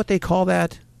hermaphrodite. Is that what they call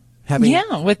that?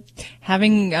 With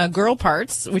having girl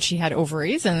parts, which she had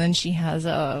ovaries, and then she has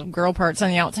girl parts on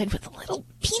the outside with a little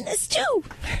penis too.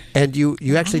 And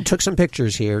you actually took some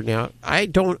pictures here. Now, I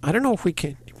don't know if we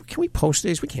can we post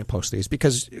these? We can't post these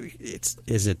because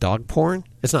is it dog porn?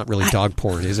 It's not really dog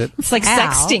porn, is it? It's like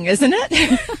sexting, isn't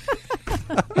it?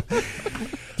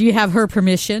 Do you have her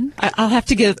permission? I'll have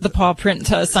to get the paw print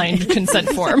signed consent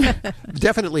form.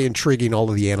 Definitely intriguing, all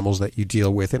of the animals that you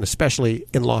deal with, and especially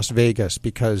in Las Vegas,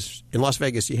 because in Las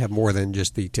Vegas you have more than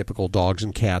just the typical dogs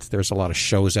and cats. There's a lot of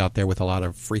shows out there with a lot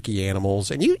of freaky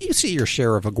animals, and you see your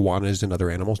share of iguanas and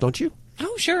other animals, don't you?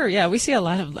 Oh, sure. Yeah, we see a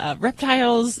lot of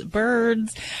reptiles,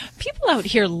 birds. People out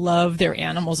here love their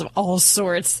animals of all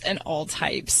sorts and all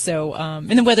types. So, and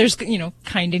the weather's,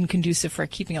 kind and conducive for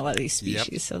keeping a lot of these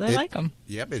species. So they like them.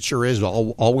 Yep, it sure is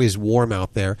always warm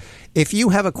out there. If you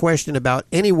have a question about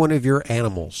any one of your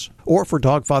animals, or for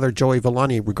dog father Joey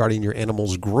Villani regarding your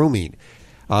animal's grooming,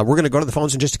 we're going to go to the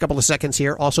phones in just a couple of seconds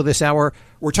here. Also this hour,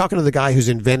 we're talking to the guy who's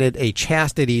invented a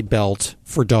chastity belt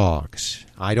for dogs.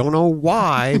 I don't know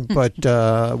why, but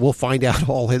we'll find out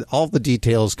all the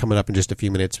details coming up in just a few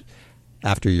minutes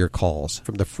after your calls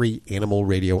from the free Animal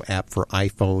Radio app for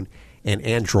iPhone and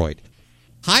Android.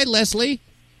 Hi, Leslie.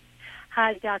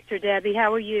 Hi, Dr. Debbie.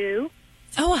 How are you?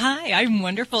 Oh, hi. I'm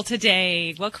wonderful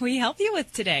today. What can we help you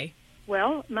with today?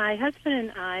 Well, my husband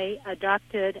and I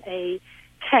adopted a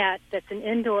cat that's an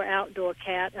indoor-outdoor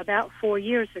cat about 4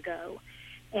 years ago.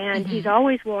 And he's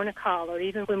always worn a collar,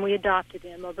 even when we adopted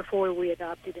him or before we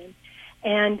adopted him.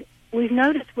 And we've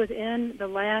noticed within the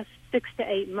last 6 to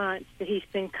 8 months that he's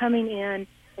been coming in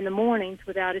the mornings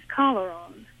without his collar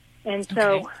on. And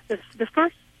so the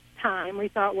first time we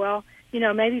thought, well,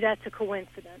 maybe that's a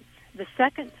coincidence. The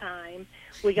second time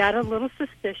we got a little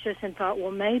suspicious and thought,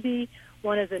 well, maybe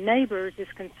one of the neighbors is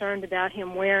concerned about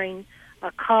him wearing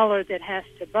a collar that has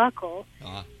to buckle,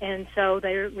 and so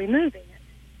they're removing it.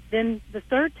 Then the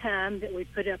third time that we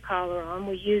put a collar on,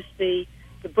 we used the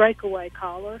breakaway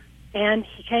collar, And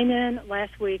he came in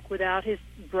last week without his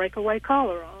breakaway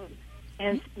collar on.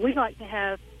 And we'd like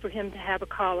for him to have a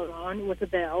collar on with a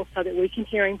bell so that we can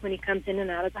hear him when he comes in and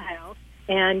out of the house.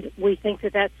 And we think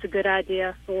that that's a good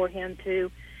idea for him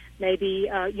to maybe,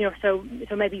 so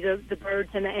maybe the birds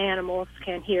and the animals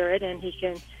can hear it, and he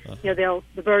can,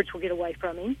 the birds will get away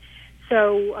from him.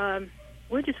 So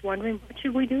we're just wondering, what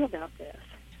should we do about this?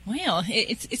 Well,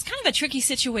 it's kind of a tricky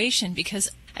situation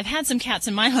because I've had some cats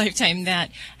in my lifetime that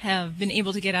have been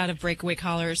able to get out of breakaway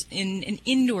collars in an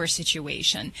indoor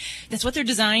situation. That's what they're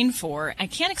designed for. I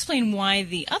can't explain why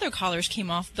the other collars came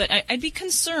off, but I'd be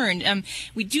concerned.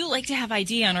 We do like to have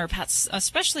ID on our pets,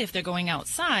 especially if they're going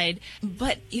outside.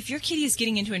 But if your kitty is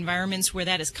getting into environments where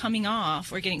that is coming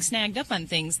off or getting snagged up on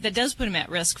things, that does put them at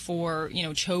risk for,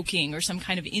 choking or some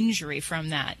kind of injury from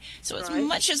that. So as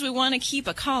much as we want to keep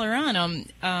a collar on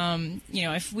them,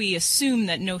 if we assume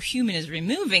that no human is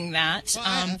removing that.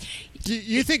 Do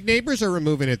you think neighbors are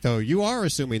removing it, though? You are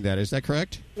assuming that. Is that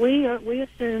correct? We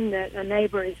assume that a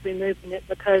neighbor is removing it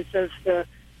because of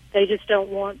they just don't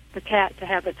want the cat to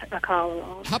have a collar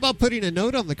on. How about putting a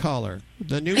note on the collar?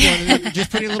 The new one, and just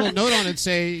putting a little note on it and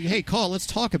say, hey, let's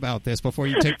talk about this before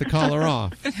you take the collar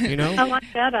off. I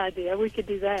like that idea. We could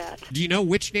do that. Do you know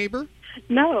which neighbor?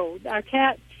 No. Our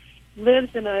cat lives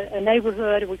in a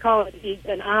neighborhood, and we call it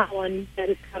an island that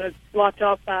is kind of blocked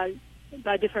off by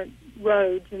different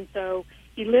roads, and so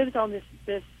he lives on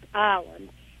this island,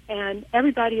 and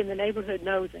everybody in the neighborhood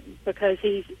knows him because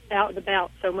he's out and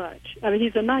about so much. I mean,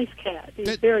 he's a nice cat. He's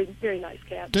a very, very nice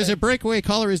cat. Does a breakaway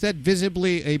collar, is that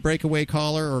visibly a breakaway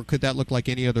collar, or could that look like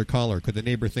any other collar? Could the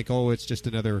neighbor think, it's just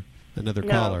another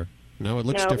collar? No, it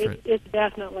looks different. It's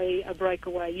definitely a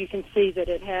breakaway. You can see that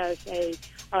it has a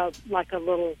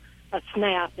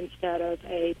snap instead of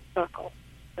a buckle.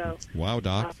 So, wow,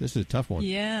 Doc, this is a tough one.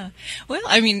 Yeah. Well,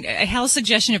 I mean, Hal's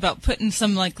suggestion about putting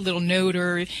some little note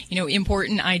or,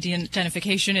 important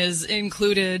identification is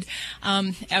included.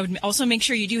 I would also make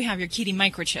sure you do have your kitty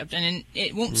microchipped, and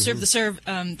it won't serve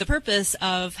the purpose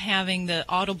of having the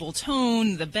audible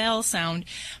tone, the bell sound,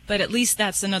 but at least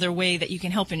that's another way that you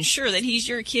can help ensure that he's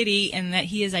your kitty and that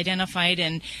he is identified,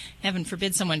 and heaven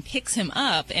forbid someone picks him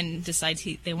up and decides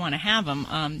they want to have him,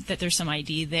 that there's some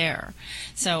ID there.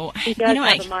 So, he does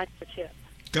have a microchip.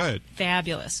 Good.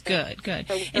 Fabulous. Good.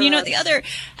 And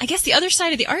I guess the other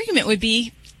side of the argument would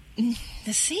be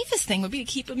the safest thing would be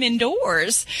to keep him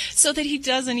indoors so that he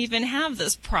doesn't even have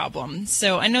this problem.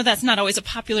 So I know that's not always a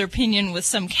popular opinion with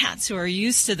some cats who are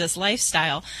used to this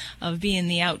lifestyle of being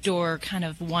the outdoor kind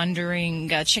of wandering,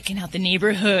 checking out the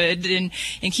neighborhood and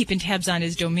keeping tabs on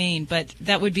his domain. But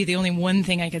that would be the only one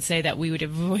thing I could say that we would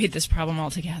avoid this problem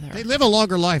altogether. They live a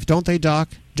longer life, don't they, Doc?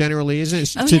 Generally, isn't it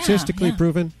statistically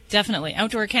proven? Definitely.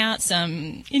 Outdoor cats,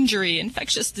 injury,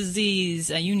 infectious disease,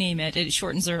 you name it, it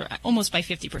shortens almost by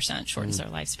 50%, shortens their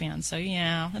lifespan. So,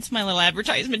 that's my little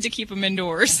advertisement to keep them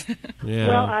indoors. Yeah.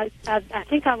 Well, I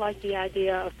think I like the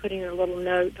idea of putting a little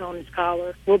note on his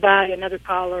collar. We'll buy another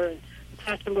collar and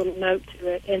attach a little note to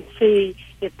it and see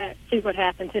what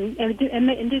happens, and do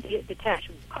the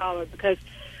detachable collar, because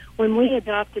when we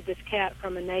adopted this cat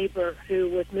from a neighbor who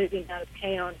was moving out of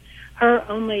town, her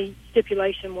only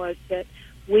stipulation was that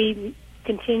we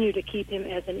continue to keep him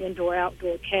as an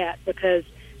indoor-outdoor cat because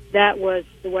that was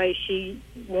the way she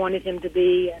wanted him to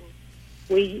be, and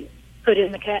we put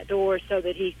in the cat door so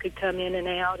that he could come in and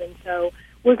out, and so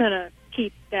we're going to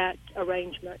keep that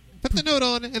arrangement. Put the note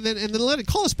on, and then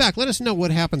call us back. Let us know what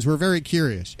happens. We're very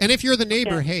curious. And if you're the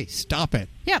neighbor, hey, stop it.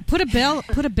 Yeah, put a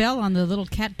bell on the little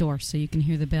cat door so you can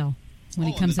hear the bell when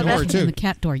he comes out on the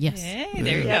cat door. Yes. Hey,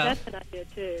 there you go. That's an idea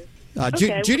too.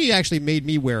 Judy actually made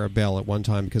me wear a bell at one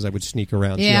time because I would sneak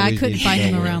around. Yeah, I couldn't find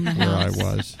him around the house. Where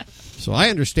I was. So I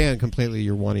understand completely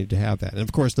you're wanting to have that. And,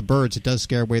 of course, the birds, it does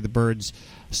scare away the birds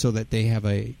so that they have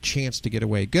a chance to get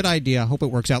away. Good idea. I hope it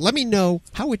works out. Let me know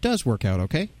how it does work out,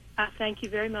 okay? Thank you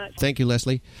very much. Thank you,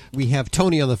 Leslie. We have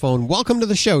Tony on the phone. Welcome to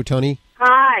the show, Tony.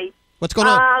 Hi. What's going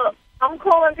on? I'm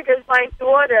calling because my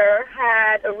daughter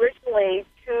had originally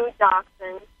 2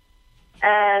 dachshunds,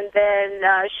 and then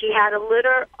she had a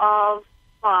litter of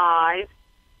 5,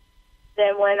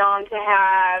 then went on to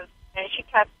have, and she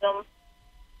kept them.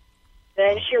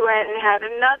 Then she went and had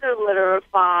another litter of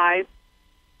 5.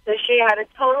 So she had a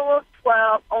total of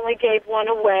 12, only gave one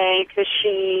away because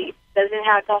she doesn't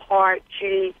have the heart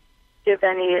to give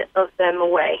any of them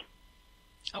away.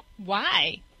 Oh,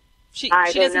 why? She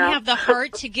don't doesn't know. have the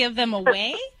heart to give them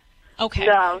away? Okay.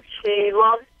 No, she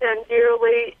loves them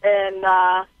dearly, and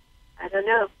I don't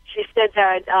know. She said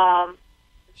that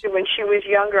when she was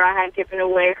younger, I had given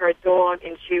away her dog,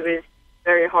 and she was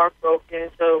very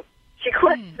heartbroken, so she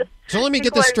quit. So let me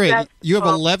get this straight. You have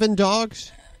 11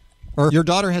 dogs? Or your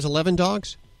daughter has 11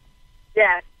 dogs?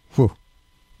 Yes. Whew.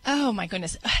 Oh, my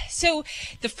goodness. So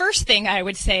the first thing I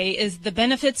would say is the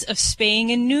benefits of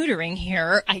spaying and neutering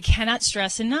here. I cannot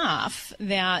stress enough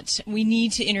that we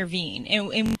need to intervene and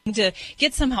we need to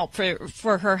get some help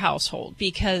for her household,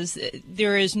 because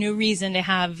there is no reason to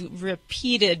have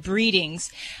repeated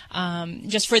breedings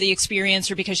just for the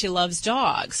experience or because she loves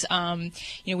dogs.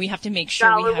 We have to make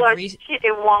sure we have she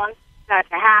didn't want that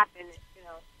to happen.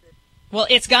 Well,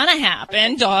 it's going to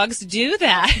happen. Dogs do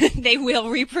that. They will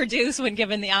reproduce when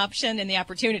given the option and the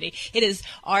opportunity. It is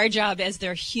our job as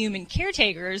their human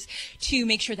caretakers to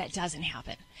make sure that doesn't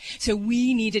happen. So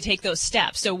we need to take those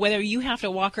steps. So whether you have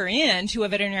to walk her in to a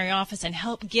veterinary office and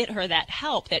help get her that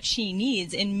help that she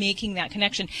needs in making that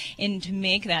connection and to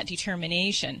make that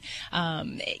determination.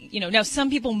 Now some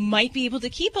people might be able to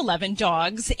keep 11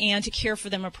 dogs and to care for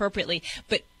them appropriately,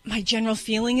 but my general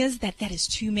feeling is that that is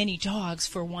too many dogs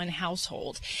for one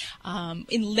household,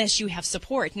 unless you have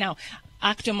support. Now,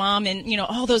 Octomom and,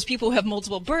 all those people who have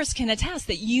multiple births can attest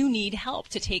that you need help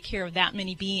to take care of that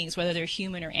many beings, whether they're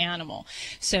human or animal.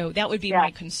 So that would be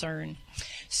my concern.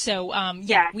 So,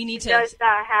 we need to. She does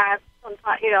have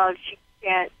sometimes,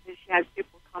 if she has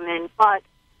people come in, but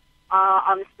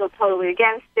I'm still totally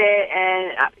against it,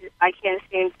 and I can't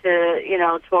seem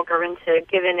to, talk her into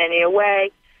giving any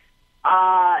away.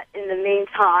 In the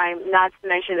meantime, not to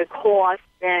mention the cost,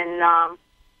 and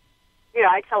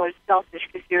I tell her it's selfish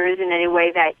because there isn't any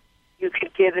way that you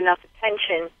could give enough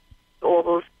attention to all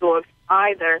those dogs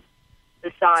either,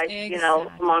 besides,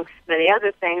 amongst many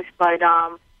other things. But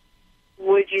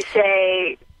would you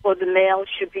say, the male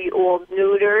should be all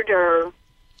neutered or?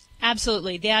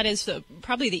 Absolutely. That is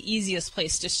probably the easiest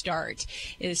place to start,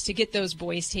 is to get those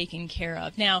boys taken care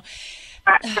of. Now,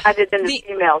 rather than the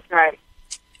females, right?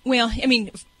 Well,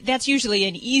 that's usually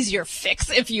an easier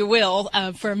fix, if you will,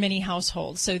 for many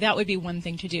households. So that would be one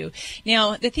thing to do.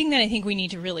 Now, the thing that I think we need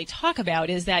to really talk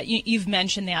about is that you've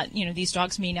mentioned that, these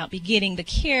dogs may not be getting the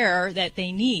care that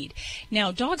they need.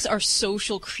 Now, dogs are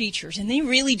social creatures, and they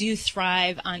really do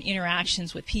thrive on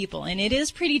interactions with people. And it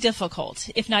is pretty difficult,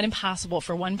 if not impossible,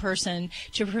 for one person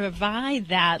to provide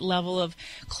that level of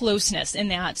closeness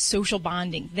and that social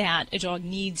bonding that a dog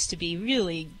needs to be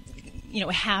really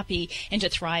happy and to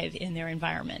thrive in their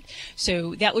environment.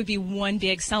 So that would be one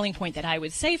big selling point that I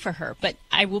would say for her. But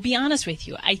I will be honest with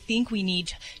you. I think we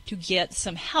need to get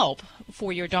some help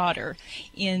for your daughter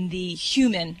in the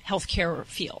human healthcare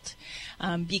field.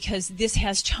 Because this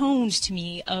has tones to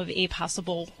me of a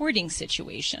possible hoarding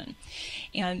situation.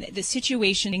 And the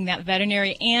situation in that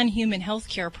veterinary and human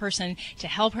healthcare person to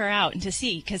help her out and to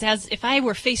see, because if I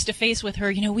were face to face with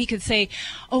her, we could say,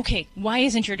 okay, why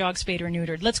isn't your dog spayed or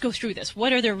neutered? Let's go through this.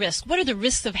 What are the risks? What are the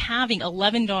risks of having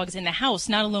 11 dogs in the house,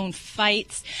 not alone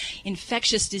fights,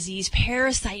 infectious disease,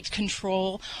 parasite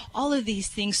control, all of these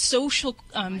things, social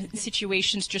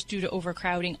situations just due to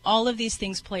overcrowding, all of these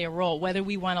things play a role, whether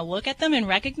we want to look at them and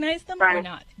recognize them or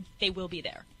not. They will be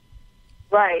there.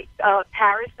 Right.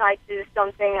 Parasites is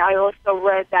something I also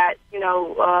read that,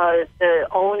 the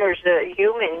owners, the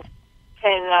humans,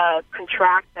 can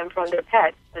contract them from their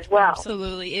pets as well.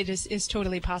 Absolutely. It is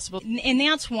totally possible. And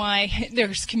that's why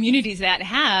there's communities that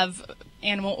have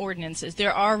animal ordinances.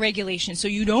 There are regulations, so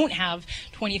you don't have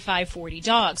 25, 40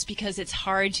 dogs because it's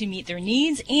hard to meet their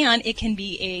needs and it can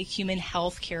be a human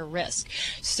health care risk.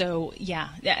 So,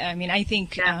 I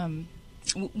think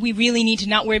we really need to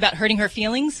not worry about hurting her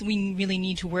feelings. We really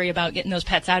need to worry about getting those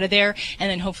pets out of there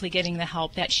and then hopefully getting the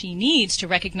help that she needs to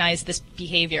recognize this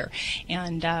behavior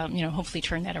and, hopefully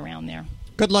turn that around there.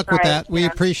 Good luck with that. We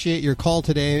appreciate your call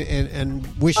today and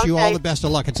wish you all the best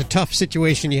of luck. It's a tough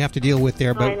situation you have to deal with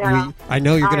there, but I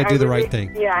know you're going to do the right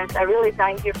thing. Yes, I really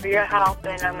thank you for your help,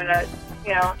 and I'm going to,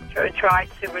 try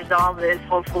to resolve this,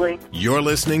 hopefully. You're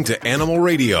listening to Animal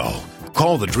Radio.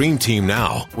 Call the Dream Team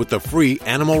now with the free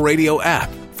Animal Radio app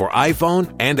for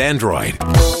iPhone and Android.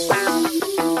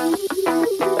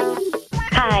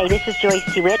 Hi, this is Joyce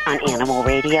DeWitt on Animal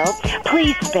Radio.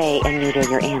 Please spay and neuter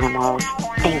your animals.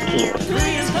 Thank you.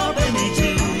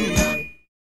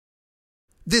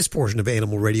 This portion of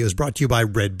Animal Radio is brought to you by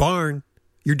Red Barn.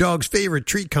 Your dog's favorite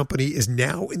treat company is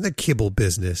now in the kibble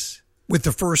business with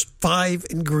the first 5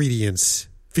 ingredients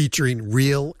featuring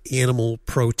real animal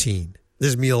protein.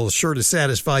 This meal is sure to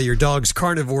satisfy your dog's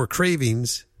carnivore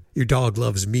cravings. Your dog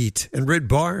loves meat, and Red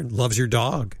Barn loves your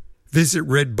dog. Visit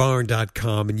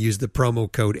redbarn.com and use the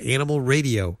promo code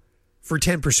ANIMALRADIO for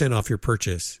 10% off your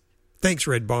purchase. Thanks,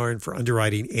 Red Barn, for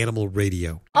underwriting Animal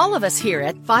Radio. All of us here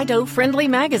at Fido Friendly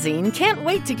Magazine can't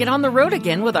wait to get on the road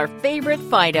again with our favorite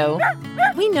Fido.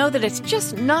 We know that it's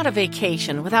just not a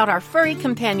vacation without our furry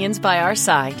companions by our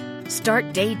side.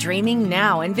 Start daydreaming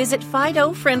now and visit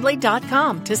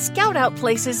FidoFriendly.com to scout out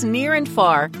places near and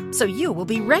far so you will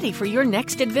be ready for your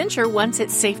next adventure once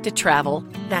it's safe to travel.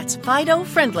 That's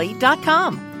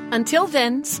FidoFriendly.com. Until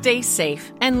then, stay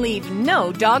safe and leave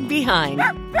no dog behind.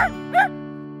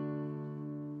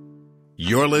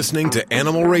 You're listening to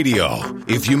Animal Radio.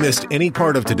 If you missed any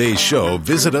part of today's show,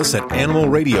 visit us at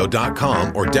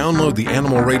animalradio.com or download the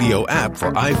Animal Radio app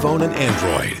for iPhone and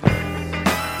Android.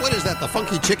 What is that, the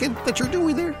funky chicken that you're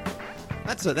doing there?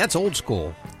 That's old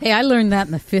school. Hey, I learned that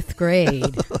in the 5th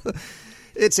grade.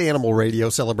 It's Animal Radio,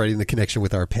 celebrating the connection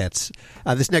with our pets.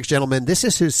 This next gentleman, this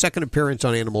is his second appearance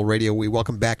on Animal Radio. We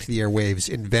welcome back to the airwaves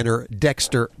inventor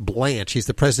Dexter Blanche. He's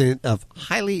the president of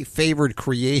Highly Favored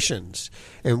Creations.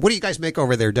 And what do you guys make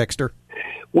over there, Dexter?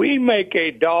 We make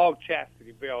a dog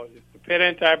chastity belt. It's the Pet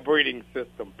Anti-Breeding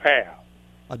System, PAB.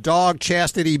 A dog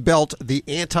chastity belt, the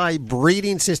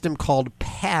anti-breeding system called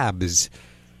PABS.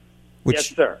 Yes,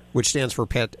 sir. Which stands for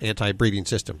Pet Anti-Breeding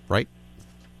System, right?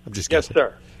 I'm just guessing. Yes,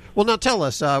 sir. Well, now tell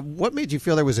us, what made you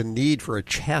feel there was a need for a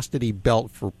chastity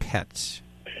belt for pets?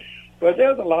 Well,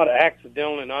 there's a lot of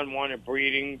accidental and unwanted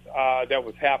breeding that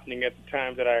was happening at the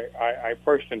time that I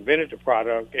first invented the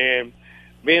product. And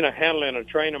being a handler and a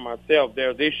trainer myself,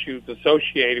 there's issues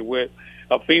associated with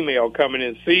a female coming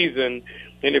in season.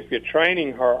 And if you're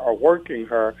training her or working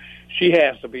her, she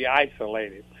has to be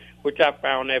isolated, which I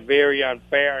found that very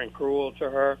unfair and cruel to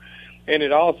her. And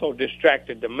it also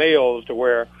distracted the males to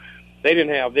where they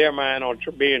didn't have their mind on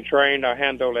being trained or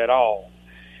handled at all.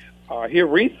 Here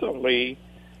recently,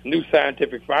 new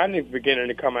scientific findings beginning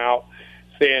to come out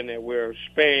saying that we're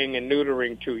spaying and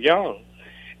neutering too young.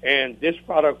 And this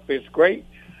product fits great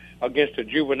against a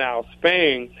juvenile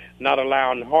spaying, not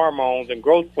allowing hormones and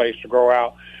growth plates to grow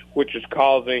out, which is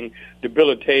causing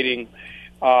debilitating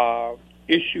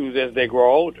issues as they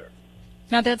grow older.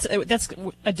 Now, that's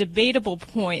a debatable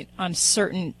point on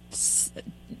certain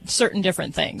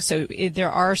different things. So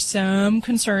there are some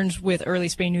concerns with early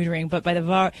spay neutering, but by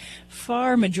the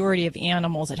far majority of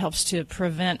animals, it helps to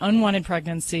prevent unwanted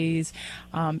pregnancies,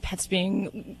 pets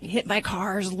being hit by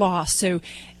cars, lost. So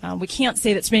we can't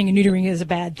say that spaying and neutering is a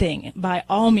bad thing. By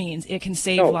all means, it can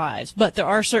save lives. But there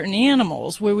are certain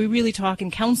animals where we really talk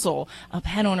and counsel a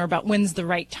pet owner about when's the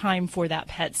right time for that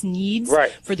pet's needs,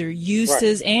 for their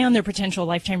uses, and their potential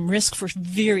lifetime risk for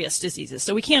various diseases.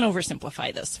 So we can't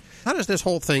oversimplify this. How does this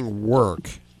whole thing work?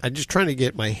 I'm just trying to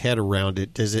get my head around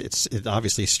it. It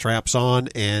obviously straps on,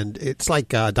 and it's like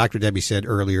Dr. Debbie said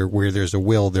earlier, where there's a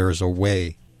will, there's a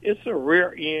way. It's a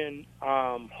rear end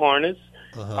harness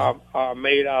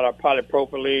made out of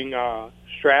polypropylene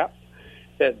strap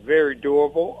that's very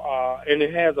durable, and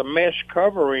it has a mesh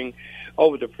covering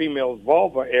over the female's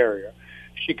vulva area.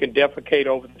 She can defecate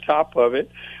over the top of it,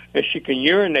 and she can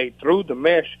urinate through the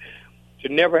mesh to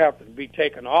never have to be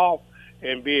taken off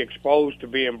and be exposed to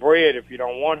being bred if you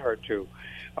don't want her to.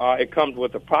 It comes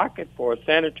with a pocket for a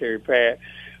sanitary pad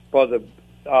for the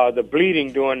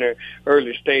bleeding during the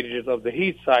early stages of the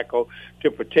heat cycle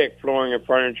to protect flooring and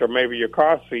furniture, maybe your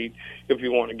car seat, if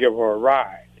you want to give her a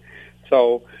ride.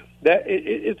 So that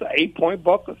it's an 8-point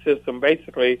buckle system,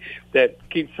 basically, that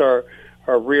keeps her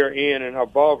rear end and her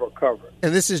vulva covered.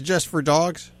 And this is just for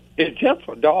dogs? It's just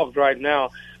for dogs right now.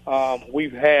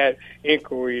 We've had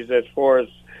inquiries as far as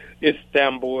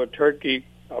Istanbul, Turkey,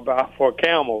 about for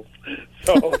camels.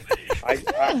 So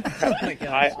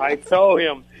I told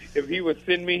him if he would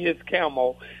send me his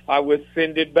camel, I would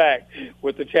send it back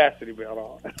with the chastity belt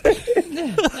on.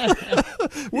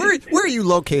 Where are you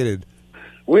located?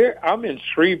 I'm in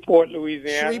Shreveport,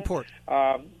 Louisiana. Shreveport.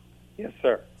 Yes,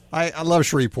 sir. I love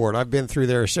Shreveport. I've been through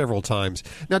there several times.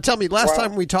 Now, tell me, last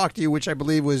time we talked to you, which I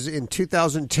believe was in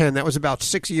 2010, that was about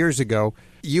 6 years ago,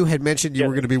 you had mentioned you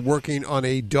were going to be working on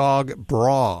a dog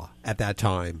bra at that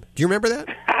time. Do you remember that?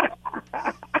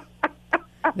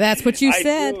 That's what you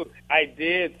said. I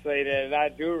did say that, and I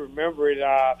do remember it.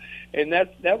 And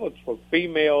that was for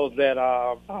females that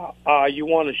you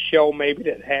want to show maybe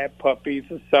that had puppies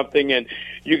or something, and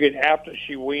you could, after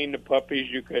she weaned the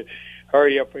puppies, you could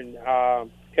hurry up and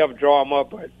help draw them up.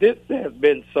 But this has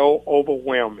been so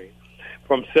overwhelming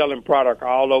from selling product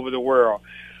all over the world.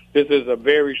 This is a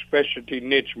very specialty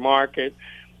niche market.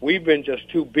 We've been just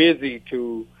too busy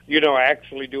to,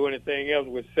 actually do anything else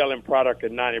with selling product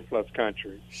in 90-plus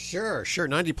countries. Sure,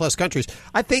 90-plus countries.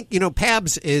 I think,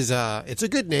 PABS is it's a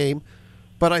good name,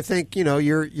 But I think,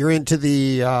 you're into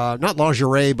the, not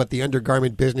lingerie, but the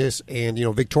undergarment business. And,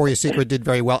 Victoria's Secret did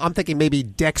very well. I'm thinking maybe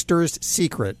Dexter's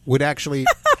Secret would actually,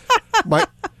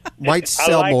 might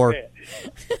sell more. That.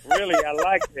 Really, I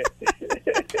like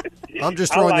that. I'm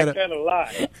just throwing that a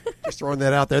lot. Just throwing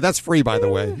that out there. That's free, by the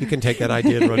way. You can take that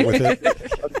idea and run with it.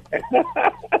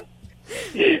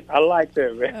 I like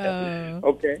that, man.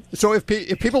 Okay. So if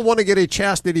people want to get a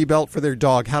chastity belt for their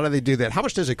dog, how do they do that? How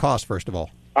much does it cost, first of all?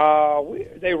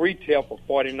 They retail for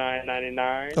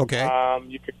 $49.99. Okay.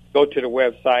 You can go to the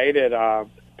website at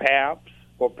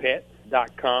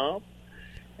pabsforpets.com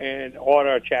and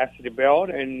order a chastity belt,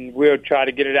 and we'll try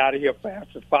to get it out of here fast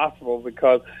as possible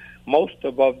because most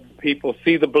of the people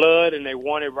see the blood and they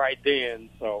want it right then,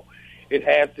 so it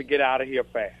has to get out of here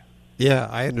fast. Yeah,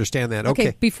 I understand that.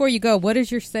 Okay. Before you go, what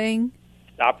is your saying?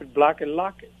 Stop it, block it,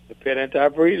 lock it. The pet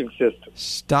anti-breeding system.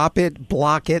 Stop it,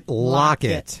 block it, lock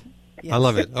it. Yes. I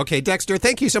love it. Okay, Dexter,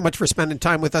 thank you so much for spending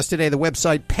time with us today. The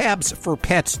website, Pabs for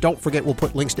Pets. Don't forget, we'll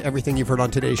put links to everything you've heard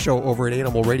on today's show over at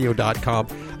animalradio.com.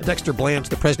 Dexter Blanche,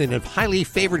 the president of Highly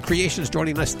Favored Creations,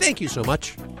 joining us. Thank you so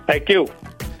much. Thank you.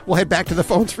 We'll head back to the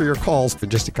phones for your calls in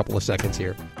just a couple of seconds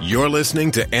here. You're listening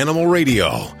to Animal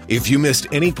Radio. If you missed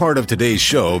any part of today's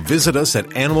show, visit us at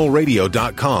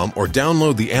animalradio.com or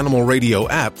download the Animal Radio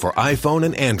app for iPhone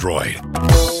and Android.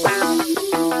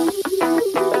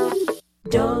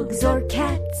 Dogs or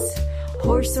cats,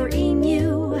 horse or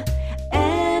emu,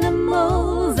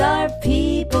 animals are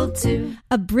people too.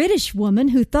 A British woman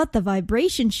who thought the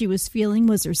vibration she was feeling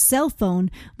was her cell phone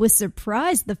was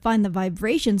surprised to find the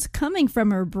vibrations coming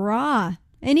from her bra.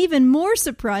 And even more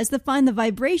surprised to find the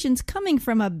vibrations coming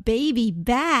from a baby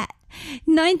bat.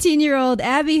 19-year-old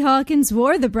Abby Hawkins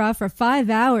wore the bra for 5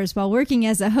 hours while working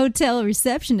as a hotel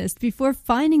receptionist before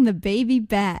finding the baby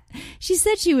bat. She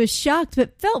said she was shocked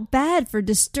but felt bad for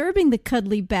disturbing the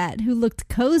cuddly bat, who looked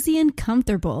cozy and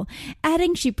comfortable,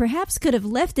 adding she perhaps could have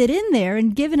left it in there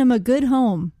and given him a good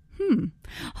home.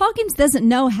 Hawkins doesn't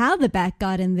know how the bat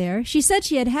got in there. She said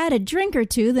she had had a drink or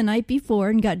two the night before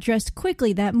and got dressed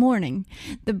quickly that morning.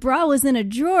 The bra was in a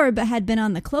drawer but had been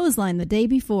on the clothesline the day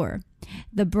before.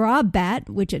 The bra bat,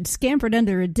 which had scampered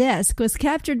under a desk, was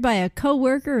captured by a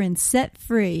co-worker and set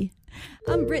free.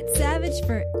 I'm Britt Savage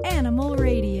for Animal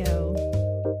Radio.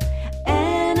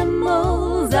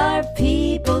 Animals are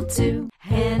people too.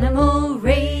 Animal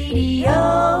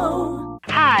Radio.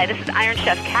 Hi, this is Iron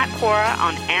Chef Kat Cora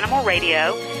on Animal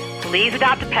Radio. Please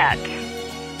adopt a pet.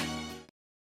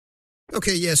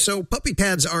 Okay, yes, so puppy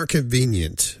pads are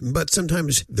convenient, but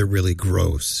sometimes they're really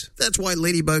gross. That's why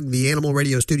Ladybug, the Animal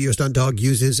Radio Studio stunt dog,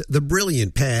 uses the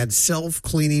Brilliant Pad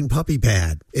self-cleaning puppy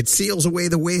pad. It seals away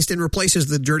the waste and replaces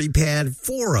the dirty pad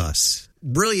for us.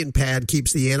 Brilliant Pad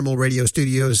keeps the Animal Radio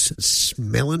Studios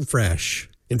smelling fresh.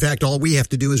 In fact, all we have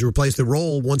to do is replace the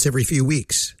roll once every few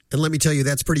weeks. And let me tell you,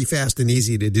 that's pretty fast and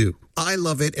easy to do. I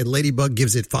love it, and Ladybug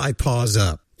gives it 5 paws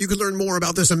up. You can learn more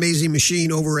about this amazing machine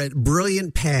over at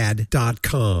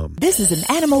brilliantpad.com. This is an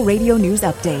Animal Radio News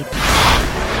Update.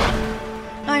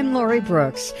 I'm Lori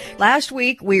Brooks. Last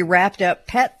week, we wrapped up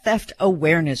Pet Theft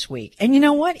Awareness Week. And you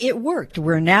know what? It worked.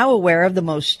 We're now aware of the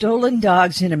most stolen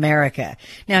dogs in America.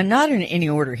 Now, not in any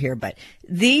order here, but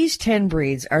these 10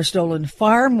 breeds are stolen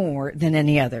far more than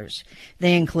any others.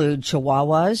 They include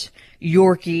Chihuahuas,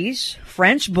 Yorkies,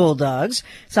 French Bulldogs,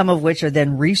 some of which are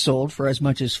then resold for as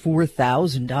much as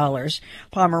 $4,000.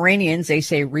 Pomeranians, they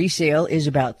say resale is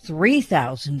about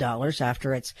 $3,000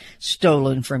 after it's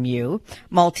stolen from you.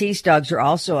 Maltese dogs are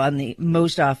also on the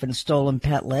most often stolen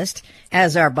pet list,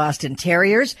 as are Boston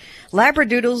Terriers,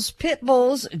 Labradoodles, Pit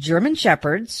Bulls, German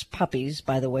Shepherds. Puppies,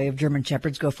 by the way, of German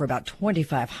Shepherds go for about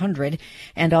 $2,500.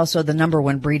 And also the number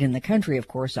 1 breed in the country, of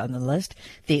course, on the list,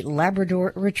 the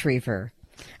Labrador Retriever.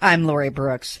 I'm Lori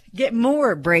Brooks. Get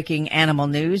more breaking animal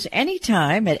news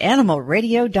anytime at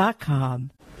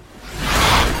animalradio.com.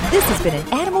 This has been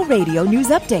an Animal Radio News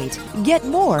Update. Get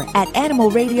more at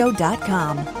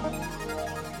animalradio.com.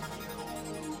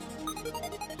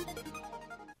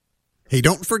 Hey,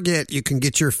 don't forget, you can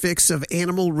get your fix of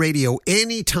Animal Radio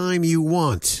anytime you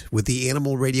want with the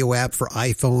Animal Radio app for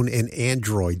iPhone and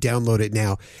Android. Download it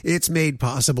now. It's made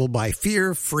possible by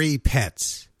Fear Free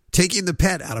Pets, taking the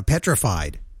pet out of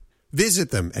petrified.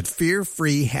 Visit them at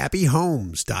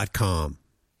fearfreehappyhomes.com.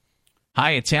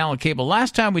 Hi, it's Alan Cable.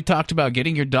 Last time we talked about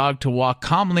getting your dog to walk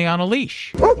calmly on a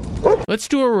leash. Well, Let's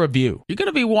do a review. You're going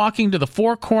to be walking to the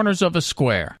four corners of a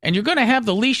square, and you're going to have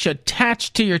the leash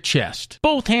attached to your chest,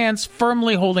 both hands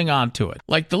firmly holding onto it,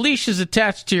 like the leash is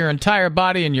attached to your entire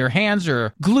body and your hands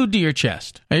are glued to your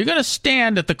chest. Now you're going to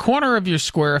stand at the corner of your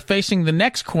square facing the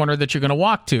next corner that you're going to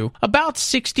walk to, about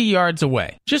 60 yards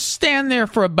away. Just stand there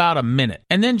for about a minute,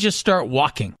 and then just start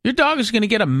walking. Your dog is going to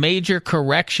get a major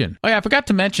correction. Oh yeah, I forgot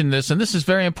to mention this, and this is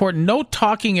very important. No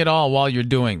talking at all while you're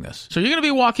doing this. So you're going to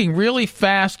be walking really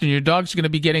fast, and your dog's going to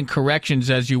be getting corrections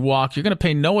as you walk. You're going to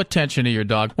pay no attention to your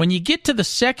dog. When you get to the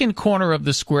second corner of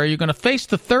the square, you're going to face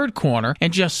the third corner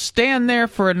and just stand there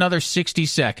for another 60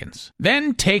 seconds.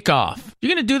 Then take off.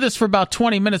 You're going to do this for about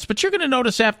 20 minutes, but you're going to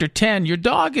notice after 10, your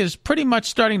dog is pretty much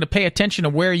starting to pay attention to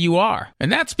where you are.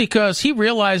 And that's because he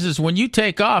realizes when you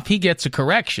take off, he gets a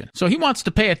correction. So he wants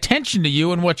to pay attention to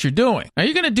you and what you're doing. Now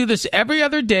you're going to do this every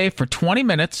other day for 20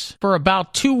 minutes for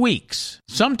about 2 weeks.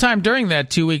 Sometime during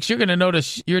that 2 weeks, you're going to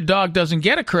notice your dog doesn't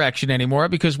get a correction anymore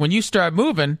because when you start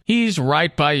moving, he's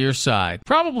right by your side,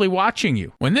 probably watching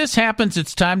you. When this happens,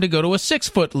 it's time to go to a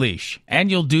 6-foot leash,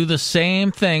 and you'll do the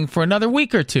same thing for another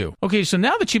week or two. Okay, so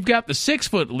now that you've got the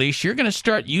 6-foot leash, you're going to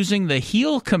start using the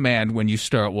heel command when you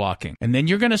start walking, and then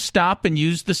you're going to stop and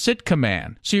use the sit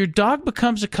command. So your dog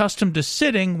becomes accustomed to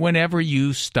sitting whenever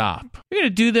you stop. You're going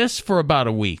to do this for about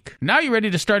a week. Now you're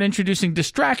ready to start introducing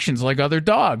distractions like other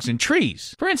dogs and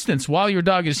trees. For instance, while your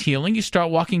dog is healing, you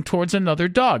start walking towards another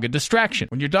dog, a distraction.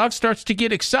 When your dog starts to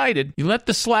get excited, you let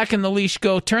the slack in the leash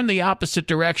go, turn the opposite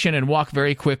direction, and walk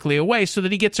very quickly away so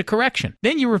that he gets a correction.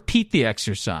 Then you repeat the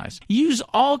exercise. Use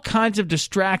all kinds of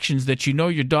distractions that you know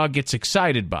your dog gets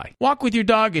excited by. Walk with your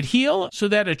dog at heel so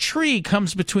that a tree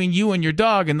comes between you and your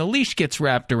dog and the leash gets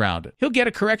wrapped around it. He'll get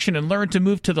a correction and learn to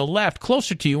move to the left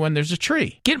closer to you when there's a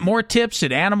tree. Get more tips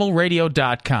at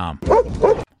animalradio.com.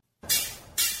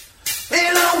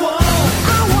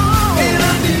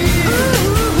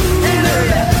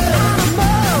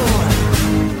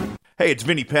 Hey, it's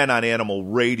Vinny Penn on Animal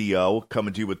Radio,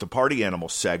 coming to you with the Party Animal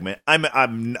segment.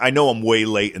 I know I'm way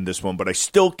late in this one, but I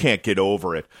still can't get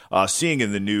over it. Seeing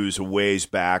in the news a ways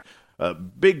back, a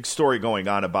big story going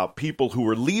on about people who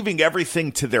are leaving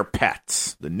everything to their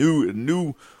pets. The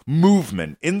new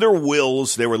movement. In their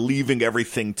wills, they were leaving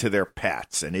everything to their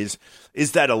pets. And is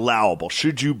that allowable?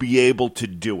 Should you be able to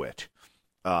do it?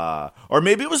 Or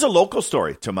maybe it was a local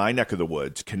story to my neck of the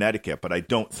woods, Connecticut, but I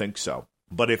don't think so.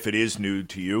 But if it is new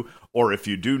to you, or if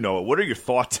you do know it, what are your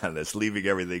thoughts on this, leaving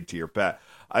everything to your pet?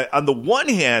 On the one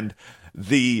hand,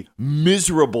 the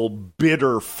miserable,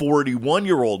 bitter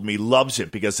 41-year-old me loves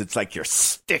it because it's like you're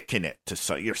sticking it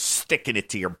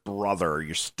to your brother,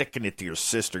 you're sticking it to your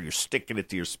sister, you're sticking it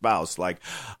to your spouse. Like,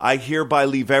 I hereby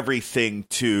leave everything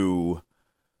to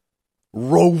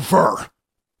Rover.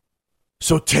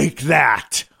 So take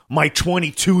that, my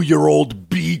 22-year-old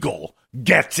beagle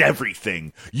gets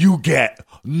everything. You get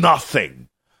nothing.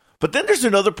 But then there's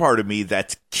another part of me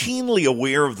that's keenly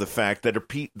aware of the fact that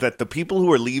that the people who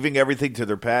are leaving everything to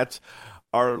their pets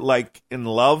are like in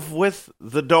love with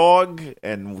the dog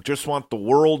and just want the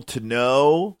world to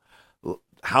know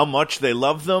how much they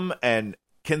love them. And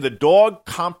can the dog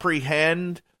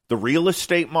comprehend the real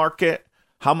estate market,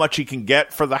 how much he can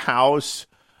get for the house?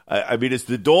 I mean, is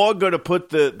the dog going to put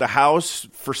the house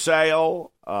for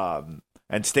sale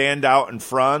and stand out in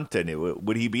front? And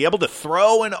would he be able to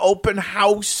throw an open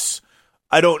house?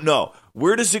 I don't know.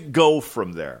 Where does it go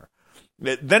from there?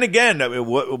 Then again, I mean,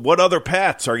 what other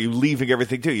pets are you leaving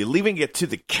everything to? Are you leaving it to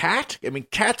the cat? I mean,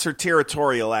 cats are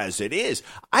territorial as it is.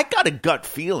 I got a gut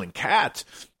feeling cats,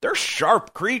 they're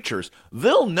sharp creatures.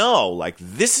 They'll know, like,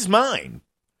 this is mine.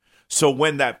 So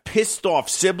when that pissed off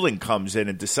sibling comes in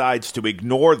and decides to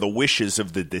ignore the wishes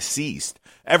of the deceased,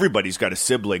 everybody's got a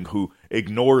sibling who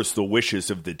ignores the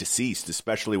wishes of the deceased,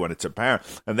 especially when it's a parent,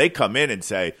 and they come in and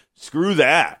say, screw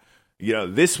that. You know,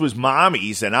 this was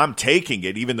mommy's and I'm taking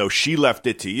it even though she left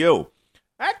it to you.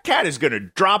 That cat is going to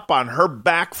drop on her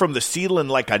back from the ceiling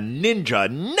like a ninja,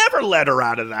 never let her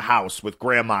out of the house with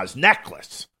grandma's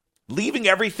necklace. Leaving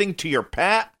everything to your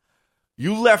pet?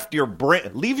 You left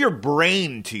leave your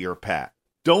brain to your pet.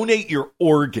 Donate your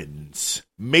organs.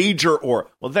 Well,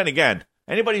 then again,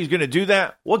 anybody who's going to do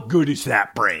that, what good is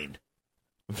that brain?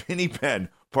 Vinny Penn,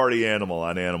 Party Animal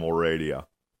on Animal Radio.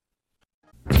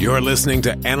 You're listening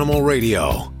to Animal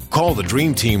Radio. Call the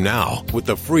Dream Team now with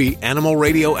the free Animal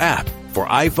Radio app for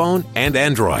iPhone and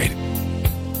Android.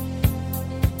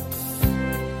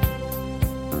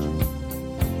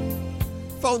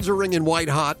 Phones are ringing white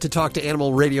hot to talk to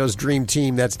Animal Radio's Dream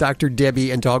Team. That's Dr.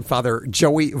 Debbie and dog father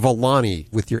Joey Villani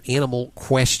with your animal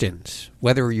questions.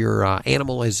 Whether your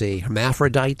animal is a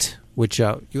hermaphrodite, which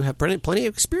you have plenty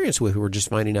of experience with, we're just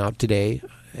finding out today,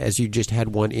 as you just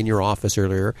had one in your office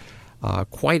earlier.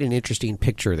 Quite an interesting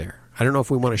picture there. I don't know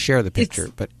if we want to share the picture,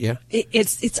 but yeah.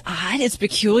 It's odd, it's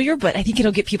peculiar, but I think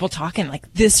it'll get people talking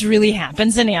like, this really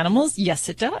happens in animals? Yes,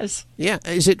 it does. Yeah.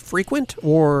 Is it frequent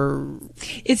or?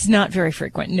 It's not very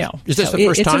frequent, no. Is this the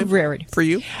first time it's a rarity for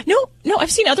you? No,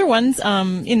 I've seen other ones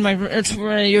in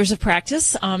my years of practice.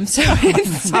 So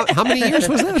how many years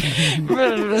was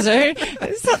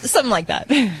that? Something like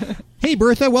that. Hey,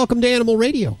 Bertha, welcome to Animal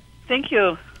Radio. Thank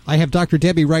you. I have Dr.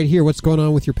 Debbie right here. What's going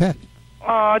on with your pet?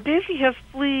 Daisy has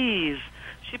fleas.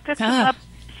 She picked them up.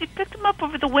 She picked them up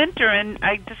over the winter, and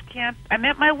I just can't. I'm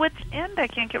at my wit's end. I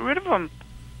can't get rid of them.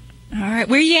 All right,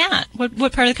 where are you at?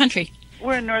 What part of the country?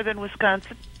 We're in northern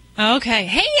Wisconsin. Okay.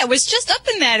 Hey, I was just up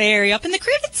in that area, up in the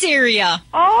Crivets area.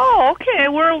 Oh, okay.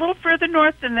 We're a little further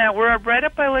north than that. We're right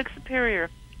up by Lake Superior.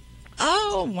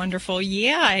 Oh, wonderful.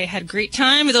 Yeah, I had a great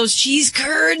time with those cheese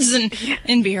curds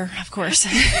and beer, of course.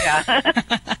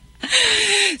 Yeah.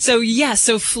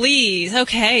 So fleas.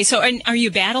 Okay. So are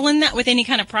you battling that with any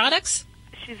kind of products?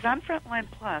 She's on Frontline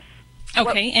Plus.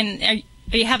 Okay. And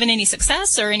are you having any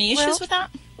success or any issues with that?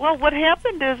 Well, what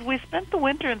happened is we spent the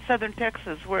winter in southern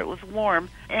Texas where it was warm,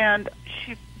 and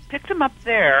she picked them up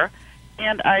there,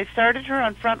 and I started her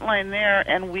on Frontline there,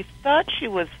 and we thought she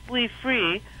was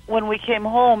flea-free when we came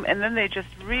home, and then they just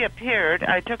reappeared.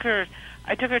 I took her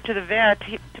to the vet,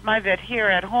 to my vet here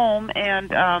at home,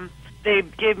 and they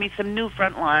gave me some new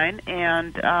Frontline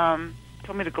and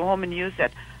told me to go home and use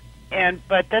it.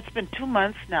 But that's been 2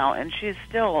 months now, and she's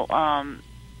still.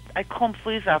 I comb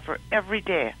fleas off her every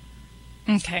day.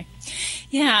 Okay.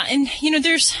 Yeah, and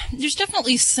there's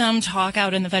definitely some talk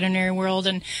out in the veterinary world,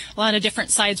 and a lot of different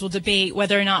sides will debate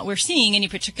whether or not we're seeing any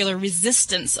particular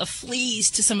resistance of fleas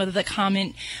to some of the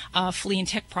common flea and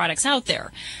tick products out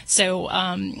there. So,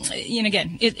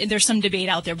 again, there's some debate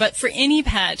out there. But for any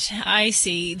pet, I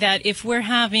see that if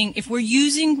we're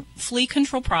using flea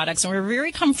control products, and we're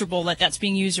very comfortable that that's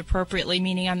being used appropriately,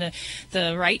 meaning on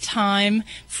the right time,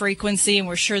 frequency, and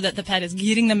we're sure that the pet is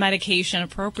getting the medication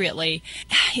appropriately.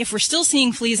 If we're still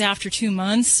seeing fleas after 2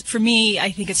 months, for me,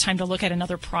 I think it's time to look at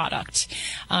another product.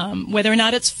 Whether or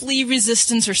not it's flea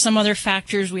resistance or some other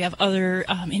factors, we have other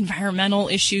environmental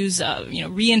issues,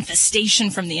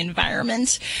 reinfestation from the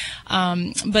environment.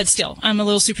 But still, I'm a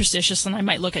little superstitious, and I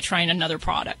might look at trying another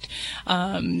product.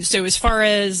 So as far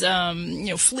as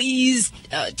fleas,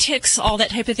 ticks, all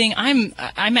that type of thing,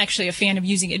 I'm actually a fan of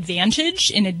using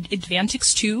Advantage and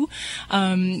Advantix 2.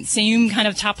 Same kind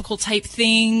of topical type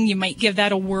thing. You might give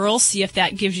that a whirl, see if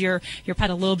that gives your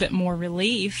pet a little bit more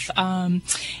relief.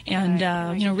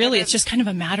 Really, it's just kind of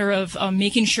a matter of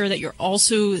making sure that you're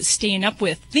also staying up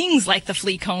with things like the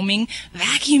flea combing,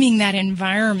 vacuuming that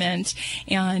environment,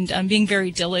 and being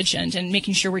very diligent and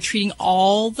making sure we're treating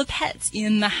all the pets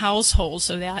in the household,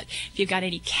 so that if you've got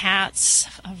any cats,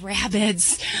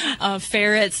 rabbits,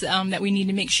 ferrets, that we need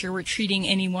to make sure we're treating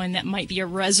anyone that might be a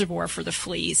reservoir for the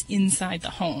fleas inside the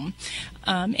home.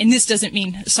 And this doesn't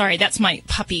mean, sorry, that's my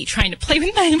puppy trying to play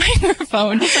with my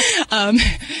microphone.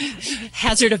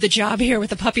 Hazard of the job here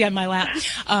with a puppy on my lap.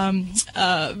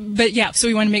 But yeah, so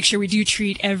we want to make sure we do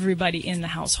treat everybody in the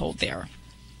household there.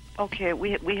 Okay,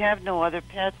 we have no other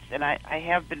pets, and I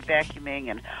have been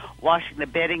vacuuming and washing the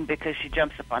bedding because she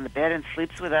jumps up on the bed and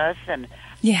sleeps with us, and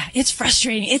yeah, it's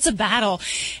frustrating. It's a battle.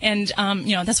 And,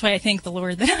 that's why I thank the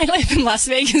Lord that I live in Las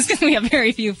Vegas, because we have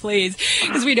very few fleas.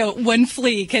 Because we know one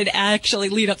flea could actually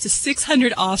lead up to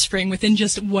 600 offspring within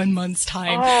just 1 month's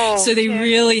time. So they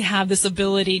really have this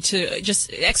ability to just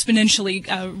exponentially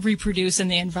reproduce in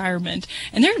the environment.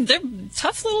 And they're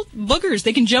tough little boogers.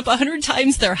 They can jump 100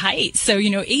 times their height. So,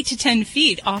 8 to 10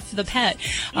 feet off the pet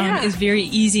is very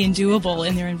easy and doable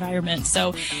in their environment.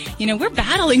 So, we're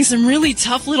battling some really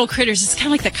tough little critters. It's kind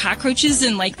of like the cockroaches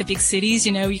in like the big cities,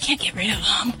 you can't get rid of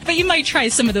them. But you might try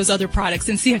some of those other products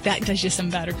and see if that does you some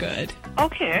better good.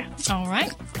 Okay. All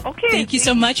right. Okay. Thank you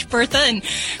so much, Bertha, and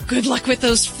good luck with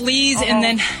those fleas. And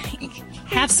then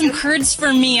have some curds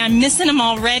for me. I'm missing them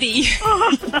already.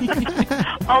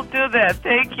 I'll do that.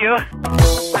 Thank you.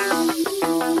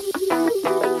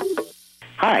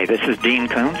 Hi, this is Dean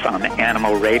Koontz on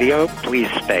Animal Radio. Please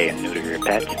spay and neuter your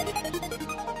pets.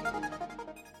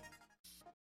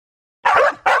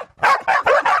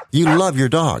 You love your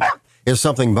dog. Is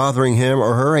something bothering him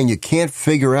or her and you can't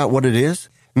figure out what it is?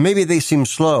 Maybe they seem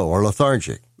slow or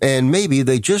lethargic, and maybe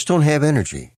they just don't have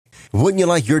energy. Wouldn't you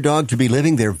like your dog to be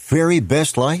living their very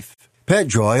best life?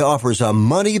 PetJoy offers a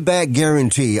money-back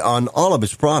guarantee on all of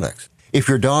its products. If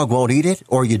your dog won't eat it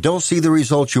or you don't see the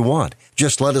results you want,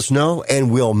 just let us know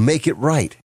and we'll make it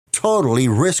right. Totally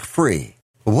risk-free.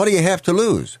 What do you have to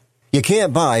lose? You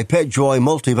can't buy Pet Joy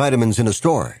multivitamins in a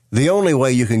store. The only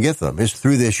way you can get them is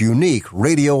through this unique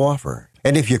radio offer.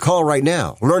 And if you call right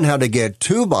now, learn how to get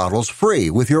 2 bottles free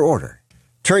with your order.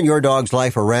 Turn your dog's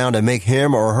life around and make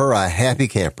him or her a happy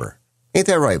camper. Ain't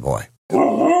that right, boy?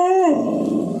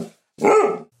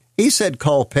 He said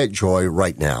call Pet Joy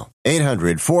right now.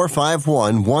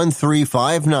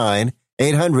 800-451-1359.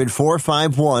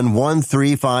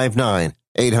 800-451-1359.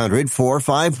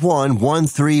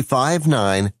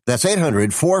 800-451-1359. That's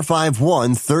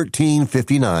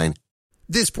 800-451-1359.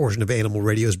 This portion of Animal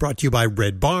Radio is brought to you by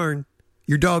Red Barn.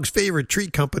 Your dog's favorite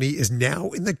treat company is now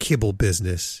in the kibble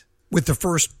business with the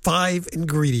first 5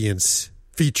 ingredients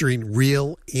featuring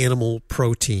real animal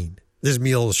protein. This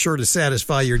meal is sure to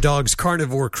satisfy your dog's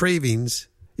carnivore cravings.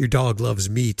 Your dog loves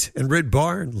meat, and Red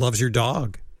Barn loves your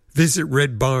dog. Visit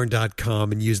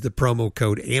redbarn.com and use the promo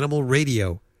code Animal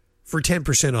Radio for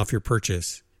 10% off your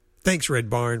purchase. Thanks, Red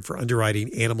Barn, for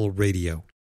underwriting Animal Radio.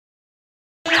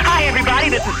 Hi, everybody.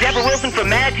 This is Deborah Wilson from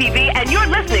Mad TV, and you're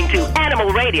listening to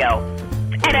Animal Radio.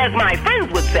 And as my friends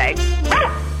would say,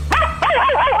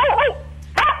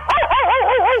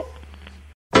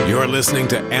 You're listening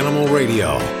to Animal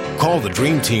Radio. Call the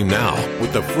Dream Team now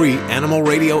with the free Animal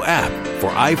Radio app for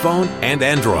iPhone and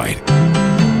Android.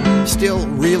 Still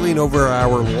reeling over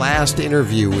our last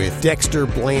interview with Dexter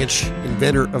Blanche,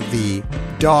 inventor of the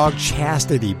dog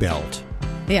chastity belt.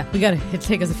 Yeah, it'll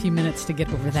take us a few minutes to get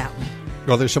over that one.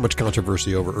 Well, there's so much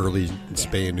controversy over early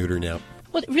spay and neuter now.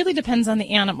 Well, it really depends on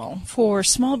the animal. For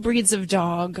small breeds of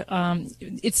dog,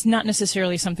 it's not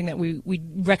necessarily something that we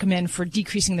recommend for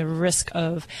decreasing the risk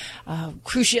of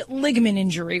cruciate ligament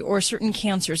injury or certain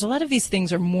cancers. A lot of these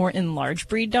things are more in large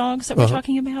breed dogs that we're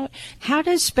talking about. How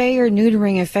does spay or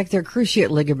neutering affect their cruciate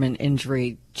ligament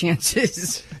injury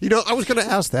chances? I was going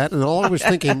to ask that, and all I was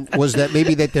thinking was that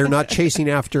maybe that they're not chasing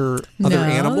after other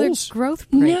animals. Growth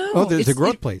plates. No, the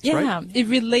growth plates, right? Yeah, it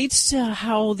relates to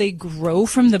how they grow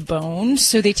from the bone.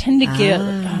 So they tend to get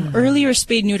earlier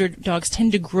spayed neutered dogs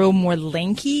tend to grow more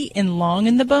lanky and long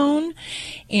in the bone,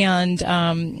 and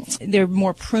they're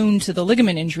more prone to the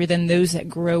ligament injury than those that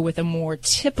grow with a more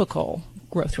typical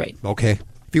growth rate. Okay.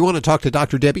 If you want to talk to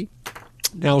Dr. Debbie,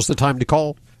 now's the time to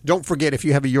call. Don't forget, if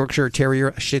you have a Yorkshire Terrier,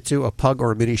 a Shih Tzu, a Pug,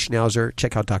 or a Mini Schnauzer,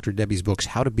 check out Dr. Debbie's books,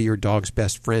 How to Be Your Dog's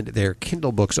Best Friend. They're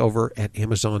Kindle books over at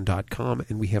Amazon.com,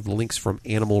 and we have links from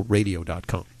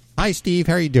AnimalRadio.com. Hi, Steve.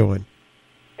 How are you doing?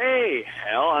 Hey,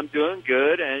 Hal. I'm doing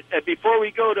good. And before we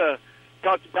go to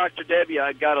talk to Dr. Debbie,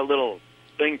 I got a little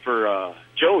thing for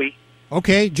Joey.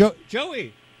 Okay,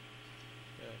 Joey.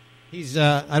 He's.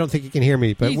 I don't think he can hear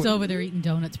me, but he's over there eating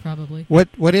donuts, probably.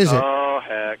 What is it? Oh,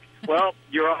 heck. Well,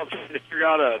 you're all trying to figure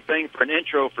out a thing for an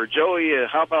intro for Joey.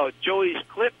 How about Joey's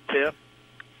clip tip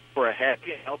for a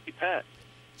happy and healthy pet?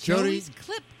 Joey's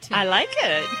clip tip. I like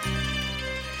it.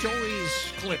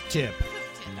 Joey's clip tip.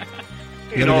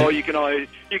 You can always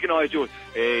do it.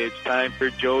 Hey, it's time for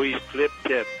Joey's clip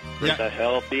tip for the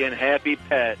healthy and happy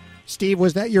pet. Steve,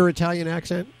 was that your Italian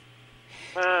accent?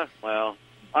 Well,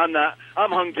 I'm not.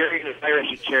 I'm Hungarian, Irish,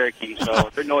 and Cherokee, so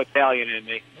there's no Italian in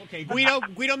me. Okay,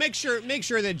 Guido, make sure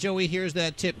that Joey hears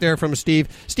that tip there from Steve.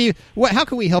 Steve, how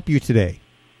can we help you today?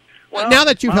 Well, now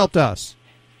that you've helped us.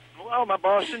 Well, my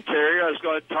Boston Terrier, I was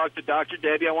going to talk to Dr.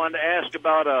 Debbie. I wanted to ask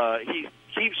about, he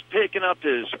keeps picking up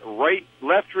his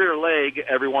left rear leg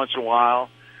every once in a while,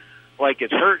 like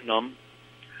it's hurting him.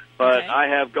 But I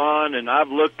have gone and I've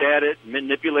looked at it,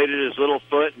 manipulated his little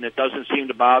foot, and it doesn't seem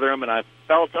to bother him. And I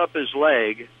felt up his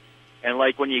leg, and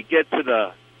like when you get to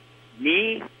the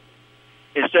knee,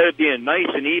 instead of being nice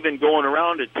and even going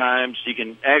around at times, you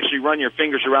can actually run your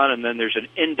fingers around, and then there's an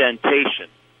indentation.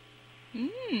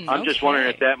 I'm just wondering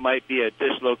if that might be a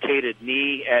dislocated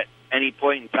knee at any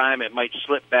point in time. It might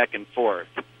slip back and forth.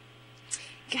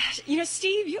 Gosh,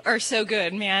 Steve, you are so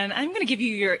good, man. I'm going to give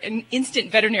you your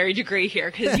instant veterinary degree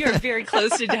here because you're very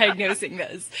close to diagnosing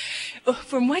this.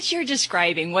 From what you're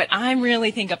describing, what I'm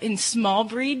really think of in small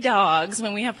breed dogs,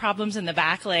 when we have problems in the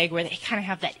back leg where they kind of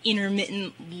have that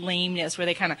intermittent lameness where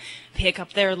they kind of pick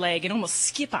up their leg and almost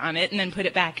skip on it and then put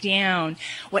it back down,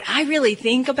 what I really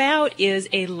think about is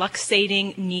a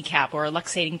luxating kneecap or a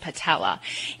luxating patella.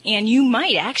 And you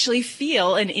might actually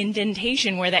feel an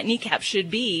indentation where that kneecap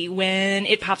should be when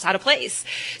it pops out of place.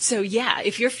 So yeah,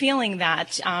 if you're feeling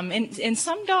that, in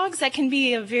some dogs that can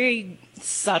be a very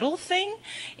subtle thing.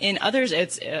 In others,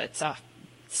 it's a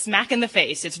smack in the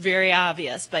face. It's very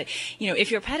obvious. But, if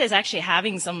your pet is actually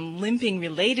having some limping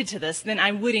related to this, then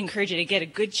I would encourage you to get a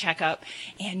good checkup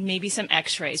and maybe some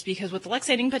x-rays, because with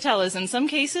luxating patellas, in some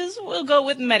cases, we'll go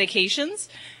with medications.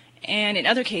 And in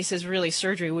other cases, really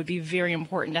surgery would be very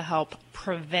important to help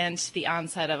prevent the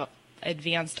onset of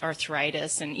advanced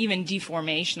arthritis and even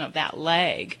deformation of that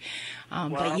leg.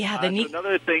 But yeah, that's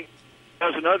another thing. That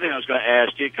was another thing I was going to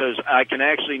ask you, because I can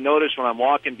actually notice when I'm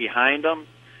walking behind him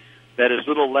that his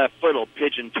little left foot will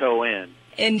pigeon toe in.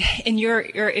 And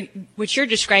what you're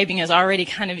describing is already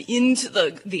kind of into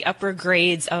the upper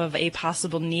grades of a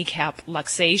possible kneecap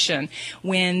luxation.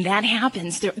 When that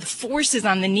happens, the forces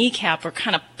on the kneecap are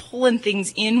kind of pulling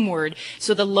things inward,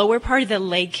 so the lower part of the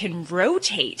leg can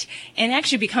rotate and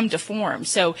actually become deformed.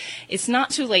 So it's not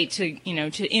too late to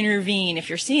intervene if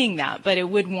you're seeing that, but it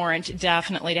would warrant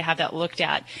definitely to have that looked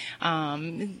at.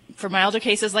 For milder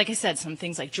cases, like I said, some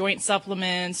things like joint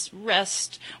supplements,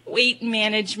 rest, weight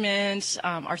management,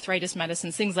 arthritis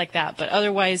medicines, things like that. But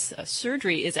otherwise,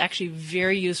 surgery is actually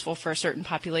very useful for a certain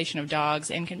population of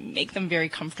dogs and can make them very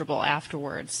comfortable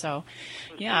afterwards. So,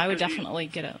 yeah, I would definitely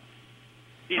get it.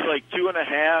 He's like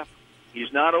 2.5.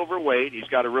 He's not overweight. He's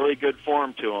got a really good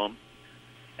form to him.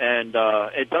 And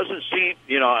it doesn't seem,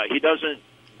 he doesn't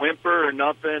whimper or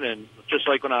nothing. And just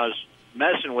like when I was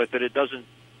messing with it, it doesn't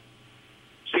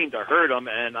seem to hurt him.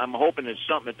 And I'm hoping it's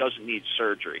something that doesn't need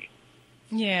surgery.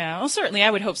 Yeah, well, certainly I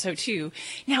would hope so, too.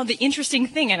 Now, the interesting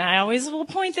thing, and I always will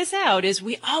point this out, is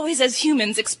we always, as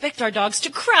humans, expect our dogs to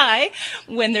cry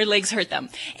when their legs hurt them.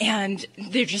 And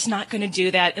they're just not going to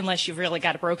do that unless you've really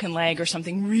got a broken leg or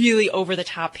something really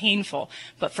over-the-top painful.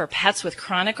 But for pets with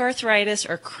chronic arthritis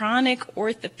or chronic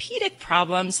orthopedic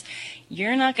problems,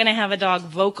 you're not going to have a dog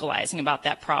vocalizing about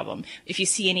that problem. If you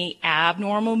see any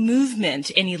abnormal movement,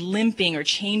 any limping or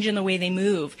change in the way they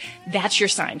move, that's your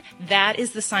sign. That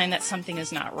is the sign that something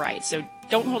is not right. So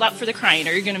don't hold out for the crying,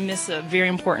 or you're going to miss a very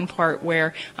important part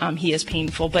where he is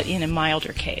painful, but in a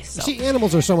milder case. So. See,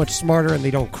 animals are so much smarter, and they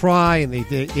don't cry, and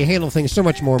they handle things so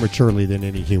much more maturely than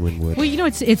any human would. Well,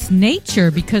 it's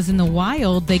nature, because in the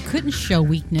wild, they couldn't show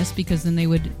weakness because then they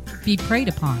would be preyed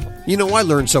upon. I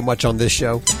learned so much on this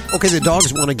show. Okay, the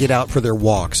dogs want to get out for their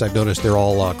walks. I've noticed they're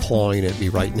all clawing at me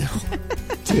right now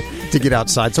to get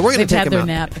outside. So we're going to take them out.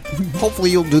 Nap. Hopefully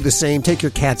you'll do the same. Take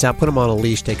your cats out, put them on a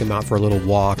leash, take them out for a little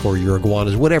walk, or your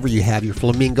iguanas, whatever you have, your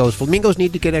flamingos. Flamingos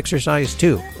need to get exercise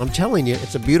too. I'm telling you,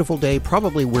 it's a beautiful day,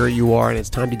 probably where you are, and it's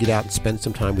time to get out and spend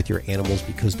some time with your animals,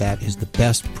 because that is the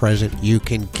best present you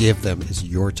can give them, is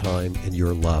your time and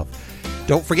your love.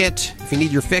 Don't forget, if you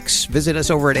need your fix, visit us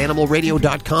over at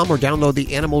animalradio.com or download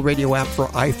the Animal Radio app for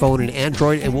iPhone and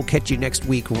Android, and we'll catch you next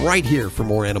week right here for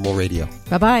more Animal Radio.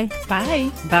 Bye-bye.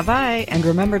 Bye. Bye-bye. And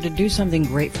remember to do something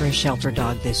great for a shelter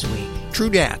dog this week. True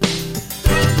dat.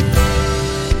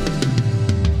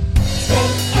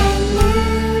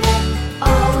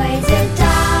 Always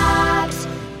adopt,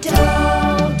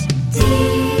 don't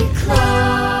declaw.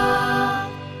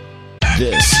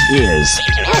 This is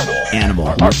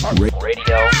Animal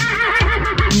Radio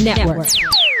Network.